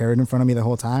having a carrot in front of me the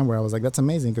whole time. Where I was like, that's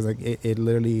amazing because like it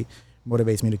literally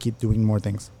motivates me to keep doing more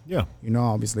things. Yeah.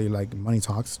 Obviously like money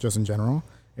talks just in general.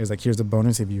 It's like, here's a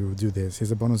bonus if you do this.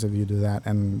 Here's a bonus if you do that.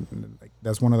 And like,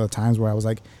 that's one of the times where I was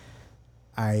like,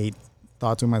 I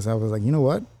thought to myself, I was like, you know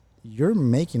what? You're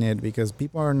making it because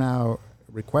people are now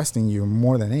requesting you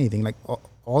more than anything. Like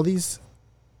all these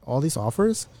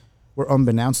offers were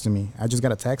unbeknownst to me. I just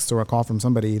got a text or a call from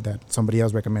somebody that somebody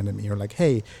else recommended me, or like,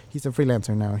 hey, he's a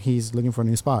freelancer now. He's looking for a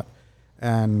new spot.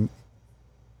 And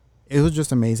it was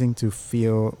just amazing to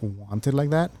feel wanted like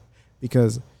that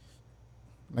because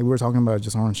like we were talking about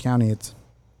just Orange County, it's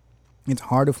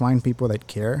hard to find people that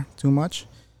care too much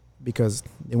because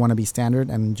they want to be standard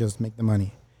and just make the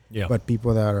money. Yeah. But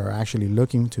people that are actually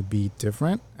looking to be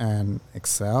different and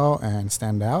excel and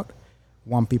stand out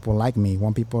want people like me,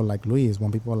 want people like Luis,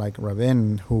 want people like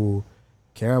Ravin who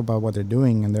care about what they're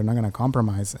doing and they're not going to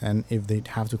compromise. And if they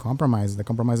have to compromise, the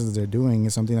compromises they're doing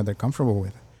is something that they're comfortable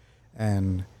with.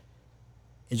 And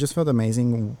it just felt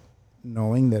amazing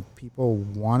knowing that people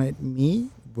wanted me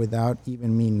without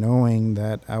even me knowing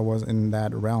that I was in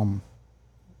that realm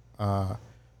of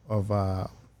I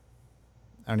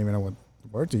don't even know what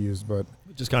word to use, but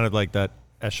Just kind of like that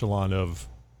echelon of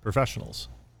professionals,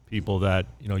 people that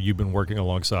you've been working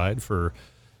alongside for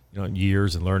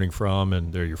years and learning from,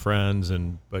 and they're your friends,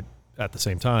 but at the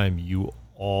same time you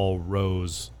all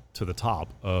rose to the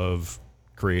top of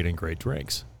creating great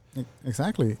drinks.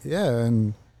 Exactly, yeah,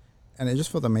 and it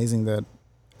just felt amazing that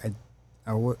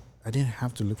I didn't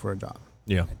have to look for a job.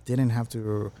 Yeah, I didn't have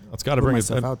to. That's got to put bring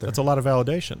myself it out there. That's a lot of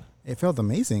validation. It felt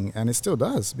amazing, and it still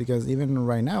does, because even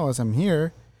right now as I'm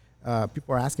here,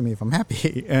 people are asking me if I'm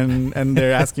happy, and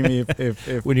they're asking me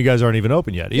if when you guys aren't even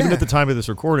open yet. Even Yeah. at the time of this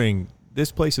recording,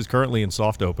 this place is currently in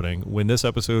soft opening. When this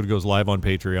episode goes live on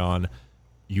Patreon,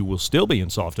 you will still be in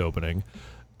soft opening.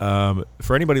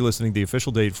 For anybody listening, the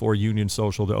official date for Union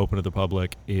Social to open to the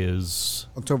public is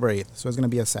October 8th, so it's going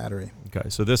to be a Saturday. okay.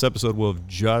 So this episode will have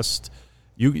just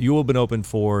you will have been open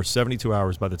for 72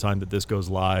 hours by the time that this goes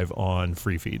live on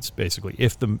free feeds, basically,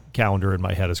 if the calendar in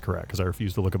my head is correct, because I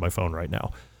refuse to look at my phone right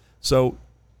now. So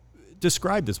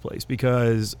describe this place,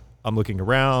 because I'm looking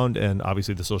around, and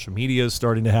obviously the social media is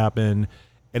starting to happen,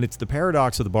 and it's the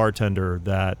paradox of the bartender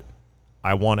that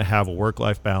I want to have a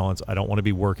work-life balance. I don't want to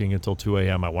be working until 2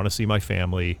 a.m. I want to see my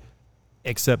family,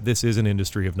 except this is an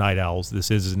industry of night owls.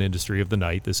 This is an industry of the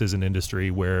night. This is an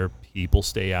industry where people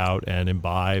stay out and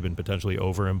imbibe and potentially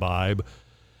over-imbibe.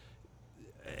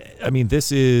 I mean,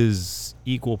 this is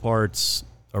equal parts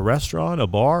a restaurant, a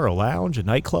bar, a lounge, a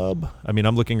nightclub. I mean,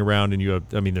 I'm looking around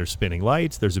and there's spinning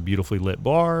lights. There's a beautifully lit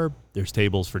bar. There's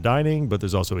tables for dining, but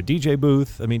there's also a DJ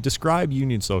booth. I mean, describe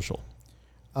Union Social.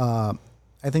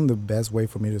 I think the best way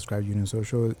for me to describe Union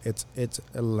Social, it's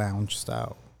a lounge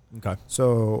style. Okay.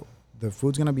 So the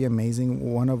food's going to be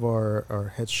amazing. One of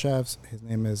our head chefs, his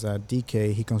name is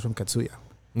DK. He comes from Katsuya.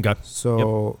 Okay.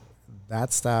 So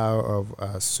that style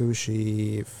of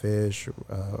sushi, fish,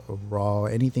 raw,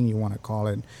 anything you want to call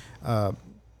it,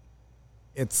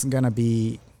 it's going to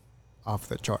be off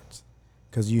the charts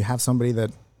because you have somebody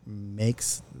that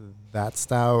makes that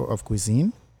style of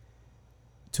cuisine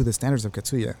to the standards of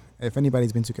Katsuya. If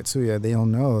anybody's been to Katsuya, they'll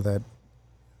know that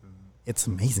it's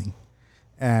amazing.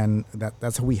 And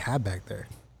that's what we have back there.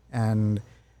 And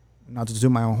not to do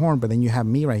my own horn, but then you have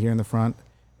me right here in the front,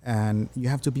 and you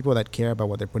have two people that care about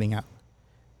what they're putting out.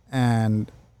 And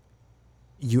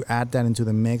you add that into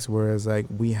the mix, whereas like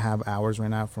we have hours right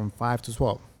now from 5 to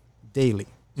 12 daily.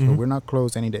 So we're not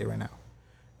closed any day right now.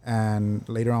 And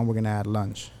later on, we're going to add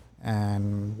lunch.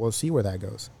 And we'll see where that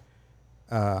goes.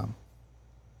 And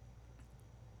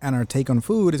our take on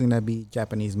food is going to be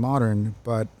Japanese modern,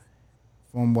 but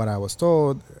from what I was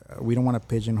told, we don't want to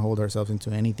pigeonhole ourselves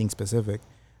into anything specific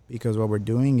because what we're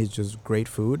doing is just great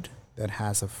food that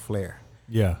has a flair.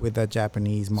 Yeah. With that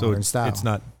Japanese modern style. It's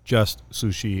not just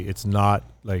sushi. It's not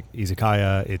like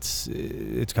izakaya.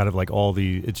 It's kind of like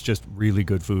it's just really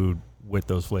good food with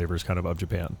those flavors kind of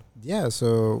Japan. Yeah.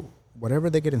 So whatever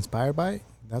they get inspired by,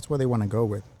 that's what they want to go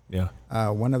with. Yeah.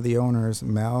 One of the owners,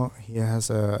 Mel, he has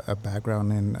a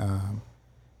background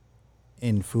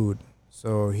in food.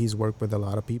 So he's worked with a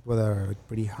lot of people that are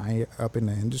pretty high up in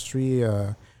the industry,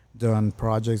 done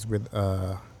projects with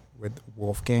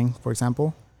Wolfgang, for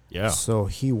example. Yeah. So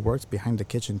he works behind the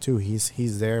kitchen too.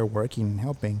 He's there working and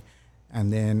helping.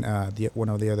 And then one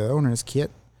of the other owners,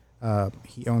 Kit,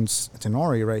 he owns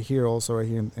Tenori right here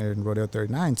in Rodeo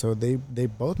 39. So they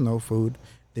both know food.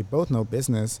 They both know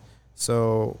business.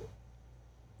 So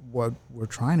what we're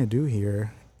trying to do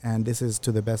here, and this is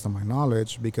to the best of my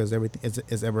knowledge because everything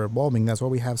is ever evolving. That's why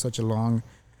we have such a long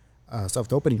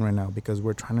soft opening right now, because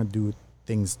we're trying to do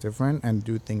things different and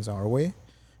do things our way,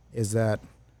 is that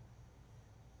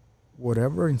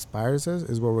whatever inspires us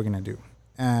is what we're going to do.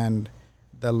 And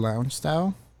the lounge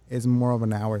style is more of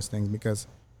an hours thing because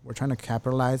we're trying to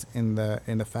capitalize in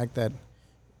the fact that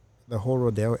the whole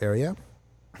Rodeo area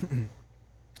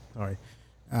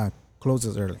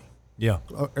closes early. Yeah.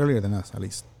 Earlier than us, at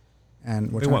least.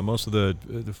 And we're most of the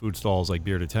food stalls, like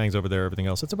Bearded Tangs over there, everything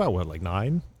else, it's about what, like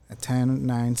 9? At 10,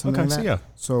 9, something like that. So yeah.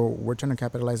 So we're trying to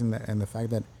capitalize in the fact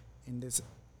that in this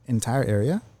entire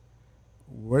area,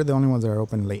 we're the only ones that are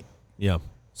open late. Yeah.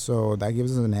 So that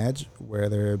gives us an edge,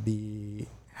 whether it be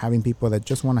having people that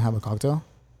just want to have a cocktail,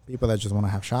 people that just want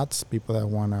to have shots, people that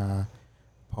want to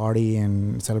party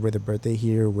and celebrate their birthday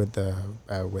here with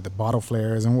the bottle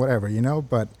flares and whatever,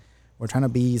 But we're trying to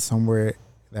be somewhere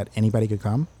that anybody could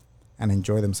come and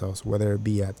enjoy themselves, whether it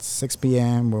be at 6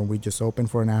 p.m. when we just open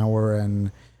for an hour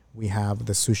and we have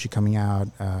the sushi coming out,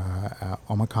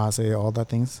 omakase, all that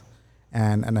things,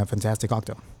 and a fantastic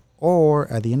cocktail. Or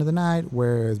at the end of the night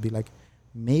where it'd be like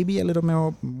maybe a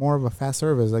little more of a fast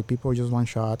service, like people just want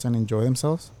shots and enjoy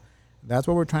themselves. That's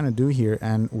what we're trying to do here.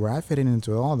 And where I fit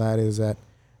into all that is that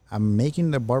I'm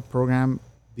making the bar program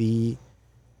be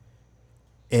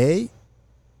A,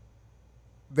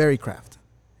 very craft,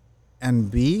 and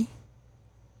B,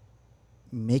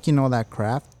 making all that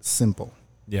craft simple.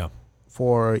 Yeah.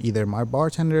 For either my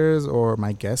bartenders or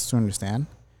my guests to understand.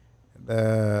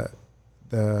 The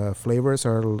flavors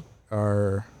are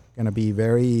going to be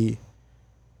very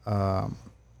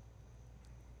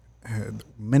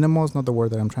minimal is not the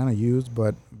word that I'm trying to use,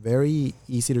 but very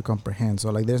easy to comprehend.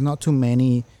 So like there's not too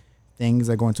many things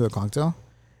that go into a cocktail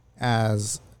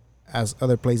as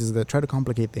other places that try to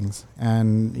complicate things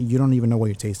and you don't even know what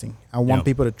you're tasting. I want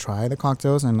people to try the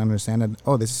cocktails and understand that,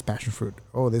 oh, this is passion fruit.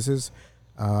 Oh, this is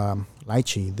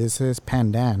lychee. This is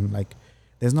pandan. Like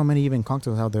there's not many even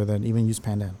cocktails out there that even use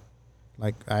pandan.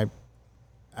 Like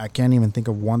I can't even think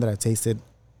of one that I tasted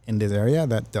in this area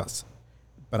that does.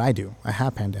 But I do. I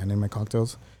have pandan in my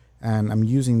cocktails. And I'm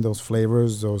using those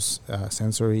flavors, those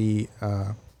sensory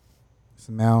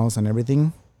smells and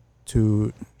everything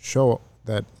to show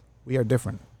that we are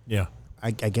different. Yeah.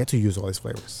 I get to use all these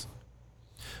flavors.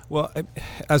 Well,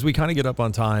 as we kind of get up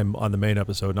on time on the main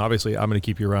episode, and obviously I'm going to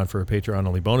keep you around for a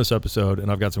Patreon-only bonus episode,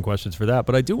 and I've got some questions for that,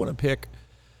 but I do want to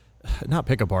not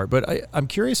pick apart, but I'm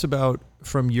curious about,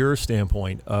 from your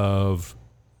standpoint of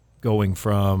going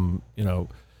from,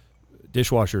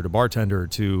 dishwasher to bartender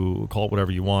to call it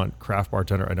whatever you want, craft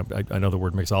bartender. I know the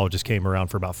word mixologist came around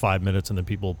for about 5 minutes and then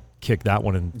people kicked that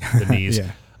one in the knees.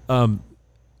 Yeah.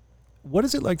 What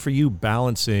is it like for you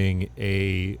balancing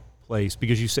a place?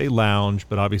 Because you say lounge,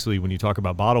 but obviously when you talk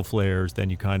about bottle flares, then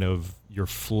you're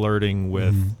flirting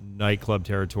with nightclub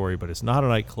territory, but it's not a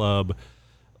nightclub.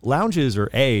 Lounges are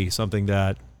something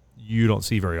that you don't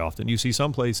see very often. You see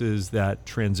some places that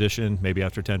transition maybe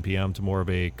after 10 p.m. to more of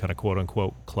a kind of quote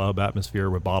unquote club atmosphere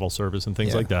with bottle service and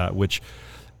things like that, which,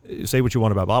 say what you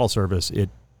want about bottle service, it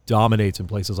dominates in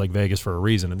places like Vegas for a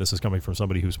reason. And this is coming from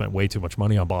somebody who spent way too much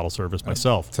money on bottle service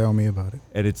myself. Tell me about it.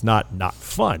 And it's not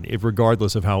fun.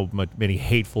 Regardless of how many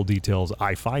hateful details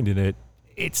I find in it,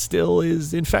 it still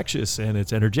is infectious and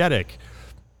it's energetic.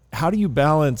 How do you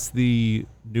balance the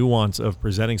nuance of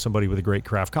presenting somebody with a great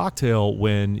craft cocktail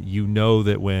when you know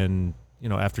that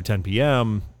after 10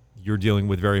 p.m., you're dealing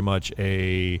with very much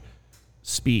a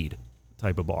speed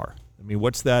type of bar? I mean,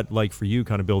 what's that like for you,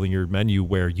 kind of building your menu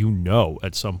where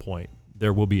at some point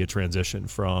there will be a transition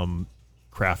from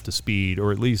craft to speed,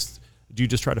 or at least do you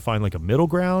just try to find like a middle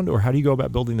ground, or how do you go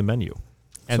about building the menu?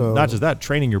 And not just that,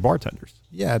 training your bartenders.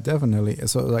 Yeah, definitely.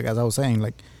 So like, as I was saying,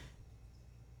 like,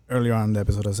 earlier on in the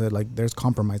episode, I said, like, there's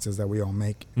compromises that we all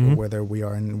make, whether we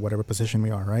are in whatever position we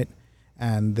are, right?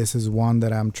 And this is one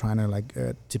that I'm trying to, like,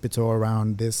 tiptoe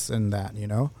around this and that,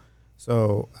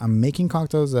 So I'm making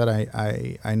cocktails that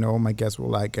I know my guests will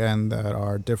like and that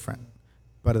are different.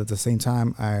 But at the same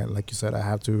time, like you said, I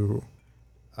have to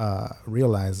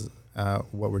realize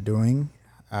what we're doing,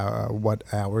 what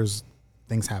hours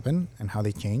things happen, and how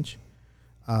they change.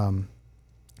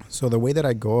 So the way that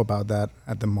I go about that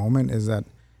at the moment is that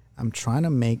I'm trying to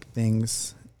make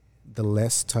things, the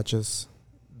less touches,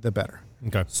 the better.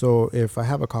 Okay. So if I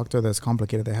have a cocktail that's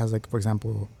complicated, that has, like, for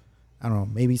example, I don't know,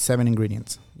 maybe 7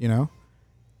 ingredients,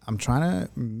 I'm trying to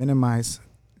minimize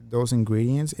those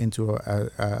ingredients into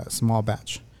a small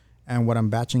batch. And what I'm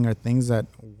batching are things that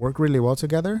work really well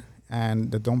together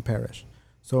and that don't perish.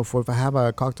 So if I have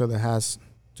a cocktail that has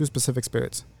 2 specific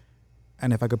spirits,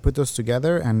 and if I could put those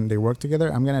together and they work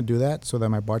together, I'm going to do that so that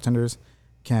my bartenders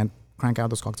can crank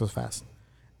out those cocktails fast.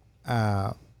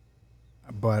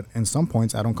 But in some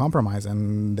points, I don't compromise,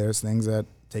 and there's things that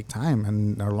take time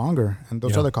and are longer. And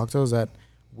those are the cocktails that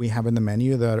we have in the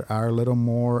menu that are a little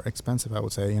more expensive, I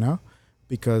would say,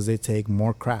 because they take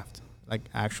more craft, like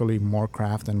actually more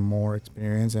craft and more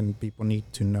experience, and people need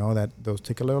to know that those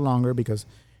take a little longer because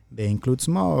they include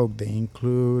smoke, they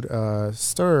include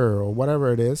stir or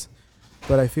whatever it is.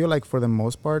 But I feel like for the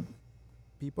most part,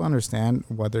 people understand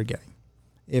what they're getting.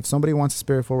 If somebody wants a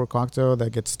spirit-forward cocktail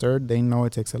that gets stirred, they know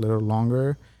it takes a little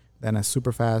longer than a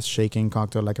super fast shaking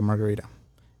cocktail like a margarita.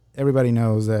 Everybody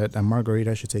knows that a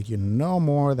margarita should take you no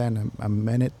more than a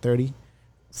minute 30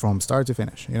 from start to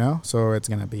finish, So it's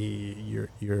going to be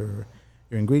your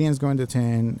ingredients going to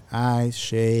tin, ice,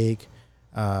 shake,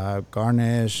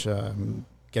 garnish,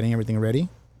 getting everything ready.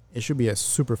 It should be a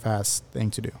super fast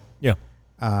thing to do. Yeah.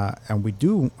 And we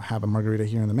do have a margarita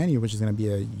here in the menu, which is going to be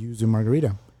a yuzu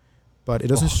margarita. But it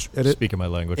doesn't. Speaking my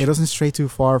language. It doesn't stray too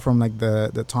far from like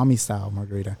the Tommy style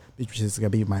margarita, which is gonna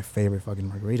be my favorite fucking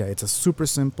margarita. It's a super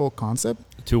simple concept.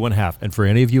 2 1/2. And for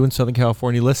any of you in Southern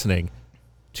California listening,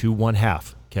 2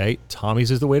 1/2. Okay, Tommy's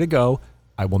is the way to go.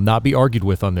 I will not be argued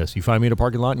with on this. You find me in a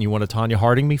parking lot and you want to Tanya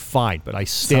Harding me, fine. But I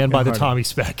stand by the Tommy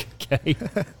spec. Okay.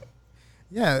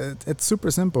 Yeah, it's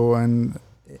super simple, and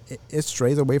it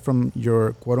strays away from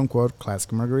your quote-unquote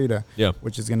classic margarita,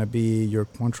 which is going to be your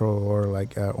Cointreau or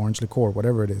like orange liqueur,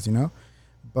 whatever it is,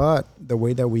 But the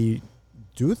way that we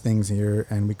do things here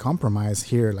and we compromise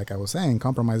here, like I was saying,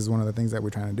 compromise is one of the things that we're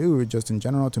trying to do just in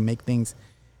general to make things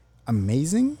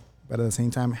amazing, but at the same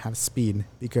time have speed,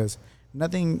 because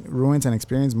nothing ruins an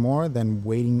experience more than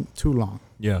waiting too long.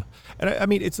 Yeah. And I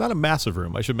mean, it's not a massive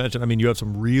room. I should mention, you have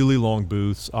some really long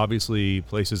booths, obviously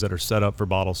places that are set up for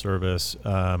bottle service,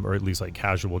 or at least like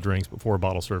casual drinks before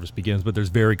bottle service begins. But there's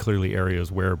very clearly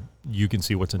areas where you can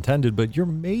see what's intended, but you're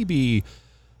maybe,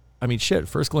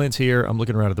 first glance here, I'm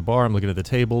looking around at the bar, I'm looking at the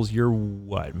tables. Your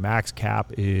max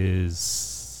cap is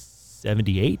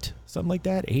 78, something like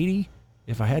that, 80,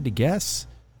 if I had to guess.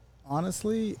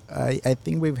 Honestly, I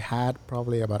think we've had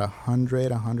probably about 100,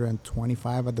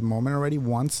 125 at the moment already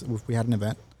once if we had an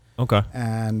event. Okay.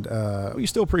 And you're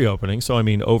still pre-opening, so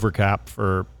overcap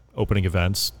for opening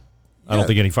events. I don't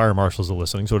think any fire marshals are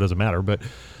listening, so it doesn't matter. But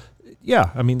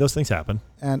yeah, I mean, those things happen.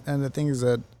 And the thing is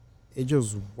that it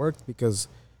just worked because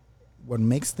what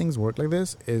makes things work like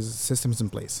this is systems in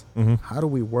place. Mm-hmm. How do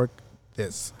we work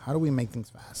this? How do we make things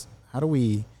fast? How do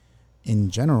we, in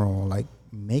general, like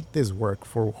make this work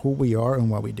for who we are and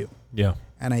what we do? Yeah.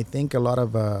 And I think a lot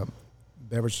of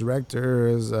beverage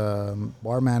directors,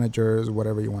 bar managers,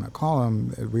 whatever you want to call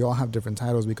them, we all have different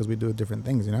titles because we do different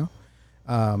things, you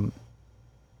know?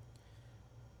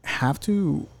 Have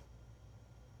to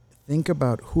think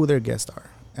about who their guests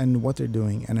are and what they're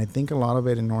doing. And I think a lot of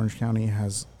it in Orange County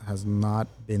has not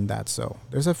been that so.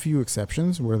 There's a few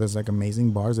exceptions where there's like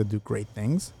amazing bars that do great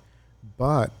things,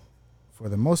 but for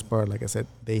the most part, like I said,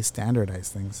 they standardize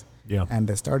things. Yeah. And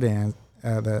the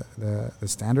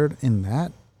standard in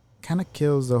that kind of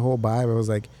kills the whole vibe. I was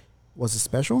like, was it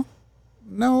special?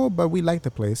 No, but we like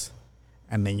the place.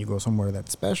 And then you go somewhere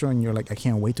that's special and you're like, I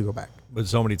can't wait to go back. But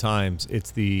so many times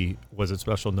it's was it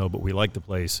special? No, but we like the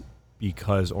place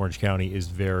because Orange County is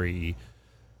very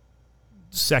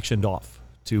sectioned off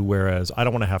to, whereas I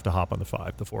don't want to have to hop on the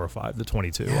 5, the 405, the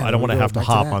 22. Yeah, I don't want to have to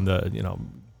hop that. on the,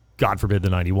 God forbid, the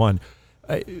 91.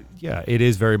 Yeah, it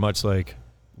is very much like,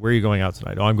 where are you going out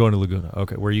tonight? Oh, I'm going to Laguna.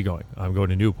 Okay, where are you going? I'm going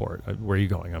to Newport. Where are you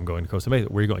going? I'm going to Costa Mesa.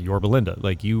 Where are you going? Yorba Linda.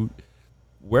 Like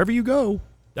wherever you go,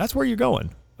 that's where you're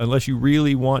going. Unless you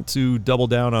really want to double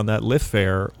down on that lift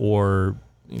fare or,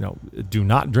 do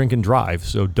not drink and drive.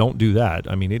 So don't do that.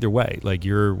 I mean, either way, like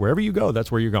wherever you go,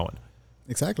 that's where you're going.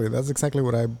 Exactly. That's exactly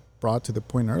what I brought to the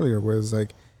point earlier, was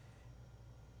like,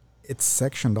 it's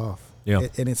sectioned off. Yeah.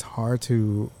 And it's hard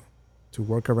to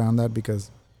work around that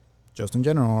because just in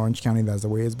general, Orange County, that's the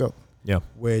way it's built. Yeah.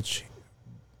 Which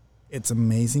it's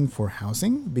amazing for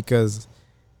housing because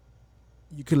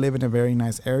you could live in a very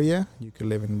nice area. You could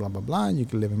live in blah, blah, blah. You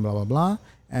could live in blah, blah, blah.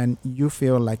 And you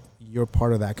feel like you're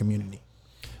part of that community.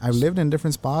 I've lived in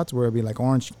different spots where it'd be like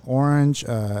Orange,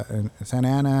 Santa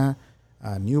Ana,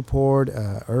 Newport,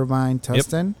 Irvine,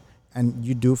 Tustin. Yep. And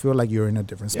you do feel like you're in a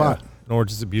different spot. Yeah.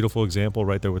 Orange is a beautiful example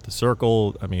right there with the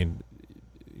Circle. I mean,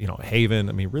 Haven.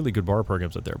 I mean, really good bar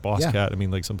programs out there. Boss Cat. I mean,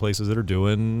 like some places that are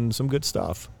doing some good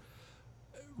stuff.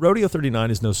 Rodeo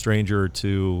 39 is no stranger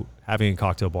to having a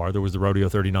cocktail bar. There was the Rodeo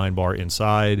 39 bar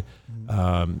inside.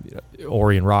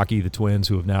 Ori and Rocky, the twins,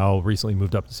 who have now recently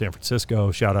moved up to San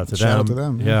Francisco. Shout out to them. Shout out to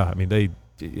them. Yeah, I mean, they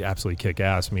absolutely kick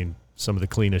ass. I mean, some of the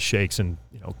cleanest shakes and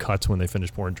cuts when they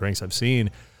finish pouring drinks I've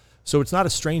seen. So it's not a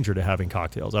stranger to having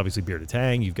cocktails. Obviously, Beer to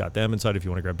Tang, you've got them inside if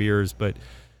you want to grab beers. But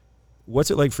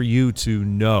what's it like for you to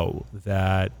know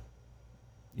that,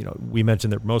 we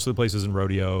mentioned that most of the places in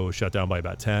Rodeo shut down by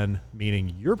about 10,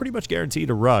 meaning you're pretty much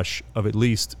guaranteed a rush of at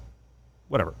least,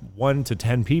 1 to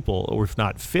 10 people, or if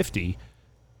not 50,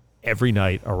 every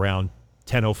night around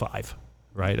 10:05,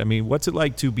 right? I mean, what's it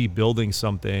like to be building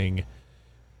something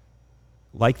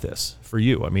like this for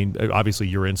you? I mean, obviously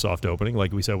you're in soft opening.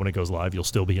 Like we said, when it goes live, you'll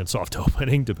still be in soft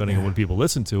opening, depending on when people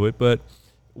listen to it. But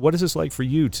what is this like for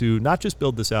you to not just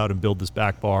build this out and build this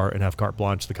back bar and have carte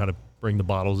blanche to kind of bring the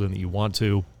bottles in that you want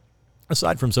to,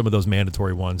 aside from some of those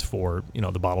mandatory ones for,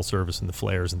 the bottle service and the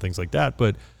flares and things like that,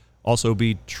 but also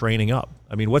be training up?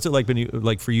 I mean, what's it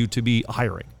like for you to be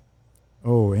hiring?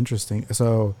 Oh, interesting.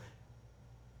 So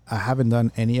I haven't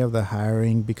done any of the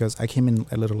hiring because I came in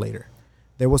a little later.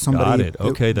 There was somebody. Got it.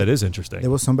 Okay, that is interesting. There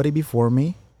was somebody before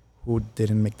me who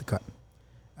didn't make the cut.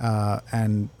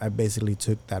 And I basically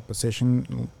took that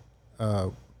position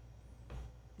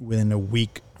within a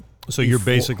week. So you're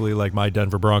basically like my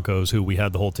Denver Broncos, who we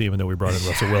had the whole team and then we brought in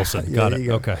Russell Wilson. Got it.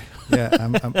 Go. Okay. Yeah,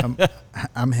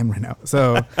 I'm him right now.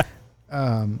 So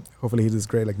hopefully he does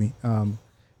great like me.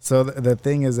 So the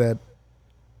thing is that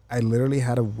I literally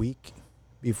had a week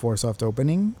before soft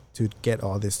opening to get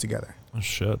all this together. Oh,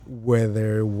 shit.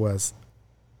 Whether it was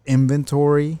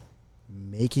inventory,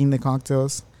 making the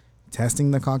cocktails,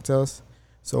 testing the cocktails.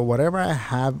 So whatever I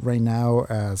have right now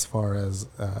as far as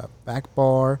back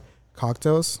bar,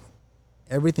 cocktails,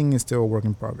 everything is still a work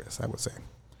in progress, I would say.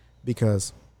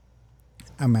 Because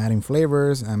I'm adding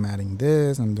flavors, I'm adding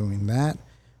this, I'm doing that.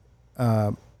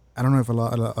 I don't know if a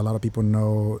lot of people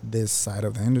know this side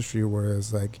of the industry where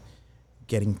it's like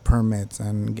getting permits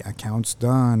and accounts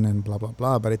done and blah, blah,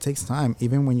 blah. But it takes time.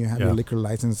 Even when you have your liquor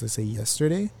license, let's say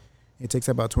yesterday, it takes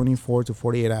about 24 to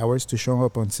 48 hours to show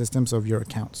up on systems of your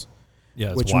accounts.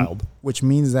 Yeah, it's wild. Which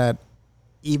means that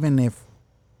even if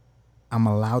I'm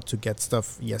allowed to get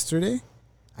stuff yesterday,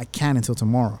 I can't until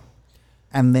tomorrow.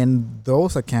 And then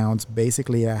those accounts,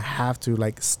 basically, I have to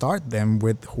like start them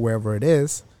with whoever it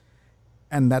is.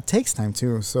 And that takes time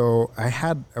too. So I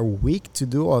had a week to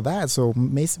do all that. So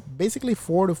basically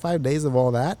 4 to 5 days of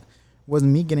all that was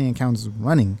me getting accounts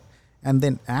running. And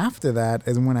then after that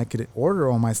is when I could order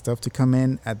all my stuff to come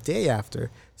in a day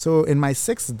after. So in my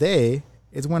 6th day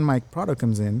is when my product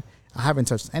comes in. I haven't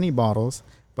touched any bottles,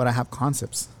 but I have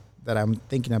concepts that I'm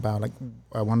thinking about. Like,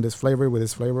 I want this flavor with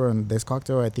this flavor and this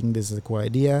cocktail. I think this is a cool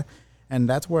idea. And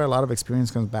that's where a lot of experience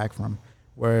comes back from.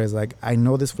 Whereas, like, I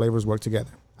know these flavors work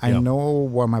together. I know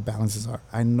what my balances are.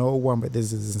 I know what my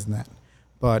this and that.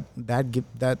 But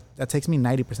that takes me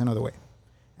 90% of the way.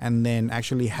 And then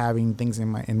actually having things in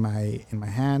my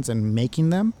hands and making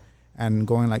them and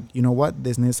going like, you know what,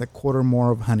 this needs a quarter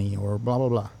more of honey or blah, blah,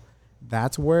 blah.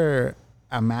 That's where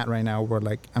I'm at right now, where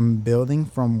like I'm building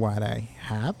from what I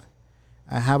have.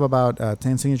 I have about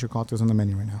 10 signature cocktails on the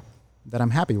menu right now that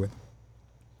I'm happy with.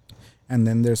 And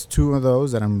then there's 2 of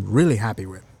those that I'm really happy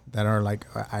with that are like,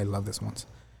 I love this ones.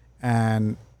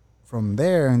 And from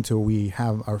there until we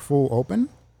have our full open,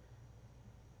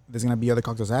 there's going to be other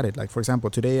cocktails added. Like, for example,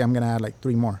 today I'm going to add like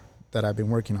 3 more that I've been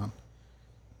working on.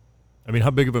 I mean,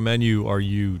 how big of a menu are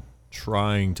you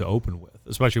trying to open with,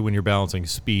 especially when you're balancing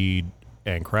speed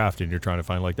and craft and you're trying to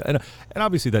find like that? And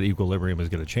obviously that equilibrium is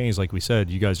going to change. Like we said,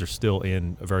 you guys are still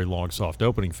in a very long soft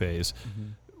opening phase.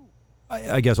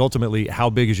 I guess ultimately, how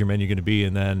big is your menu going to be?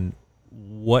 And then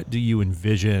what do you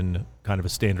envision kind of a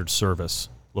standard service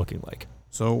looking like?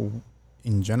 So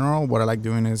in general, what I like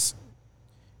doing is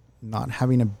not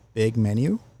having a big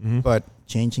menu, but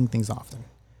changing things often,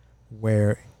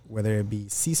 whether it be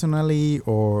seasonally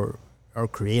or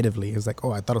creatively. It's like,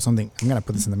 oh, I thought of something, I'm going to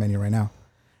put this in the menu right now.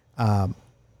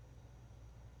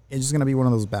 It's just going to be one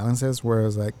of those balances where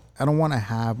it's like, I don't want to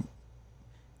have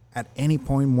at any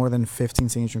point more than 15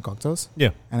 signature cocktails.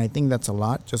 Yeah. And I think that's a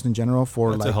lot just in general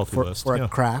for that's like for a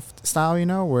craft style, you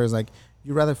know, whereas like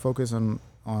you rather focus on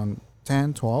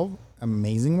 10, 12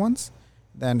 amazing ones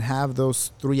than have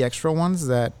those 3 extra ones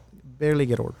that barely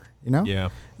get ordered, you know? Yeah.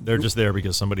 They're just there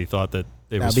because somebody thought that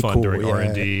it was fun cool, during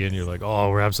R&D and you're like, oh,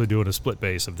 we're absolutely doing a split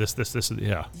base of this.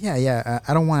 Yeah. Yeah.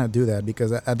 I don't want to do that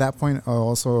because at that point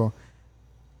also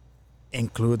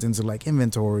includes into like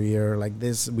inventory or like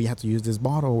this, we have to use this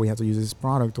bottle, we have to use this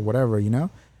product or whatever, you know?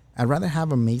 I'd rather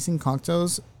have amazing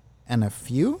cocktails and a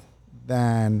few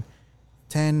than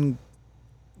 10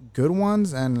 good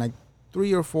ones and like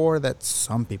 3 or 4 that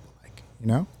some people like, you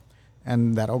know?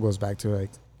 And that all goes back to like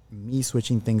me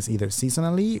switching things either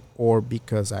seasonally or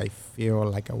because I feel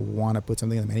like I want to put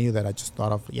something in the menu that I just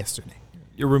thought of yesterday.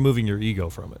 You're removing your ego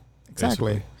from it.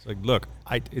 Exactly. Basically. It's like, look,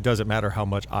 it doesn't matter how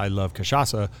much I love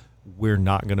cachaça, we're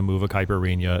not going to move a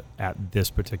caipirinha at this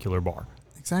particular bar.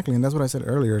 Exactly, and that's what I said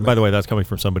earlier. By the way, that's coming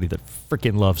from somebody that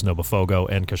freaking loves Nobufogo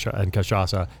and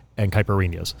cachaça and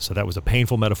caipirinhas. So that was a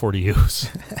painful metaphor to use.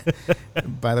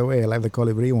 By the way, I like the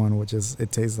colibri one, which is,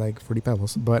 it tastes like Fruity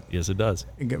Pebbles. But yes, it does.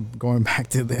 Going back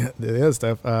to the other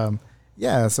stuff,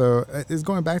 yeah, so it's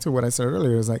going back to what I said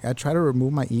earlier. Is like I try to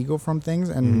remove my ego from things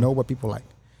and know what people like.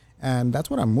 And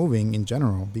that's what I'm moving in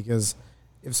general, because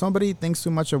if somebody thinks too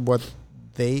much of what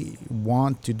they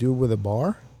want to do with a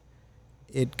bar,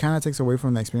 it kind of takes away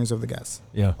from the experience of the guests.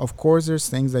 Yeah. Of course, there's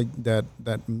things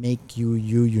that make you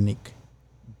unique.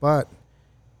 But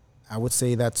I would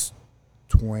say that's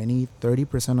 20,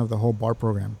 30% of the whole bar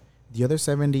program. The other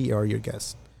 70 are your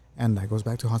guests. And that goes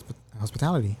back to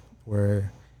hospitality,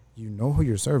 where you know who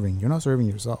you're serving. You're not serving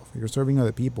yourself. You're serving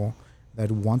other people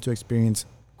that want to experience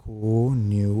cool,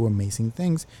 new, amazing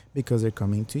things because they're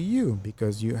coming to you,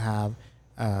 because you have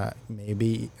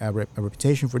maybe a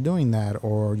reputation for doing that,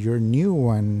 or you're new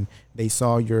and they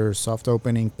saw your soft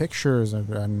opening pictures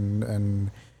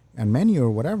and menu or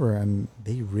whatever, and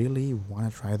they really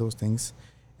want to try those things.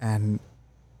 And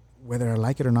whether I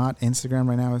like it or not, Instagram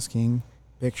right now is king.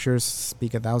 Pictures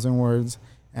speak 1,000 words,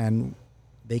 and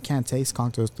they can't taste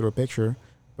cocktails through a picture,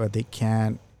 but they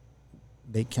can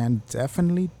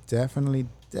definitely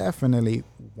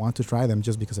want to try them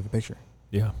just because of a picture.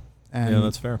 Yeah. And, yeah,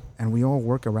 that's fair. And we all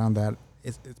work around that,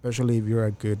 especially if you're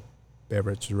a good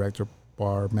beverage director,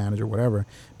 bar manager, whatever,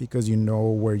 because you know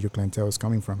where your clientele is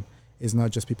coming from. It's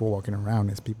not just people walking around.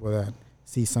 It's people that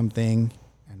see something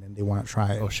and then they want to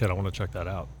try it. Oh, shit, I want to check that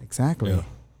out. Exactly. Yeah.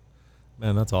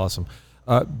 Man, that's awesome.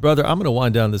 Brother, I'm going to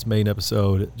wind down this main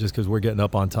episode just because we're getting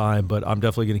up on time, but I'm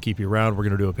definitely going to keep you around. We're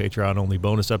going to do a Patreon-only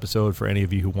bonus episode for any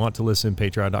of you who want to listen.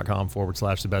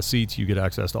 Patreon.com/thebestseats. You get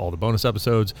access to all the bonus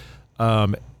episodes.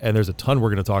 And there's a ton we're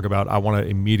going to talk about. I want to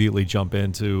immediately jump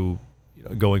into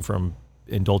going from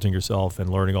indulging yourself and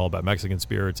learning all about Mexican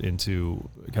spirits into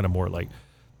kind of more like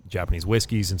Japanese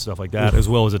whiskeys and stuff like that, as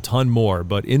well as a ton more.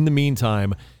 But in the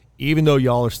meantime, even though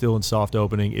y'all are still in soft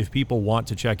opening, if people want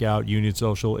to check out Union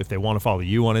Social, if they want to follow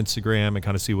you on Instagram and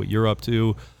kind of see what you're up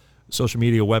to, social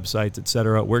media, websites,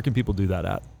 etc., where can people do that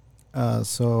at?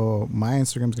 So my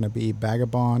Instagram is going to be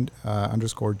vagabond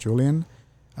 _ Julian.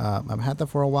 I've had that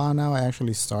for a while now. I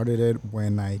actually started it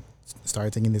when I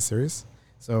started taking this serious.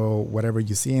 So whatever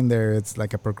you see in there, it's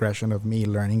like a progression of me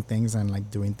learning things and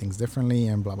like doing things differently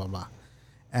and blah, blah, blah.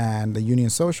 And the Union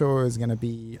Social is going to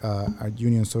be our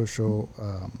Union Social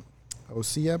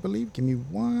OC, I believe. Give me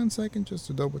 1 second just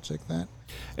to double check that.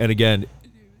 And again,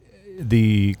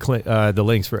 the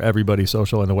links for everybody's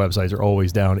social and the websites are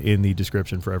always down in the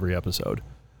description for every episode.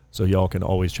 So y'all can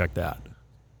always check that.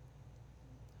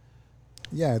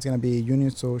 Yeah, it's going to be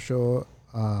Union Social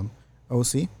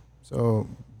OC. So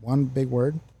one big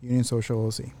word, Union Social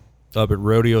OC. Up at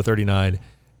Rodeo 39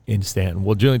 in Stanton.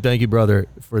 Well, Julian, thank you, brother,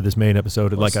 for this main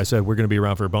episode. And like I said, we're going to be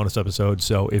around for a bonus episode.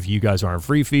 So if you guys are on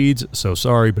free feeds, so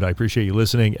sorry, but I appreciate you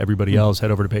listening. Everybody else,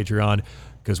 head over to Patreon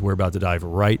because we're about to dive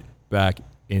right back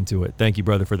into it. Thank you,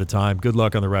 brother, for the time. Good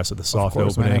luck on the rest of the soft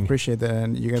opening. Man, I appreciate that.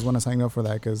 And you guys want to sign up for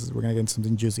that because we're going to get into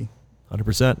something juicy.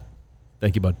 100%.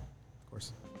 Thank you, bud. Of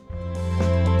course.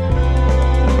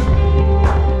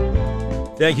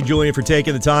 Thank you, Julian, for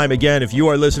taking the time. Again, if you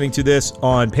are listening to this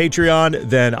on Patreon,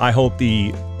 then I hope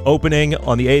the opening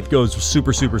on the 8th goes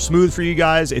super, super smooth for you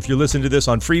guys. If you're listening to this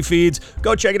on free feeds,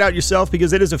 go check it out yourself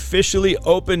because it is officially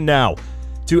open now.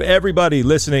 To everybody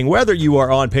listening, whether you are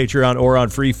on Patreon or on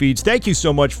free feeds, thank you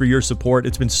so much for your support.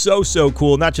 It's been so, so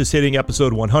cool, not just hitting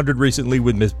episode 100 recently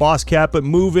with Miss Boss Cat, but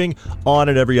moving on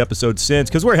at every episode since,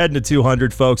 because we're heading to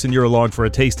 200, folks, and you're along for a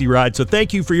tasty ride. So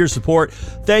thank you for your support.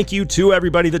 Thank you to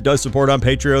everybody that does support on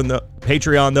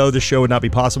Patreon, though. This show would not be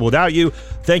possible without you.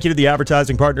 Thank you to the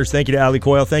advertising partners. Thank you to Ali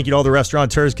Coyle. Thank you to all the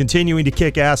restaurateurs continuing to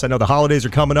kick ass. I know the holidays are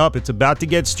coming up. It's about to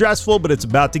get stressful, but it's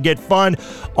about to get fun.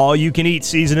 All you can eat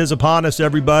season is upon us,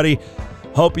 everybody.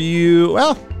 Hope you,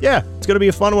 it's going to be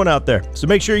a fun one out there. So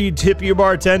make sure you tip your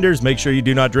bartenders. Make sure you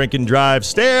do not drink and drive.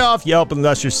 Stay off Yelp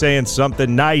unless you're saying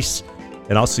something nice.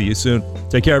 And I'll see you soon.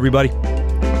 Take care, everybody.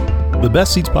 The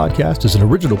Best Seats podcast is an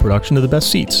original production of The Best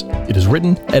Seats. It is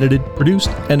written, edited, produced,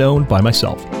 and owned by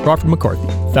myself, Crawford McCarthy,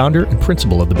 founder and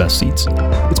principal of The Best Seats.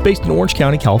 It's based in Orange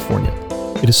County, California.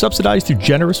 It is subsidized through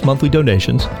generous monthly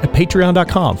donations at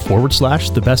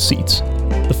patreon.com/The Best Seats.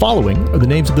 The following are the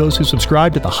names of those who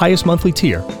subscribed at the highest monthly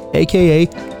tier, aka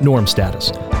Norm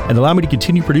Status, and allow me to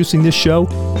continue producing this show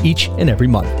each and every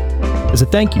month. As a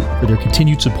thank you for their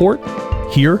continued support,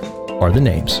 here are the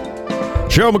names.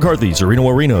 Cheryl McCarthy, Sereno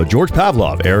Moreno, George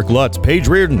Pavlov, Eric Lutz, Paige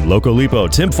Reardon, Loco Lipo,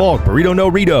 Tim Falk, Burrito No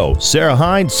Rito, Sarah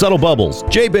Hines, Subtle Bubbles,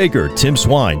 Jay Baker, Tim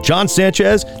Swine, John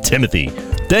Sanchez, Timothy.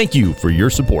 Thank you for your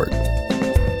support.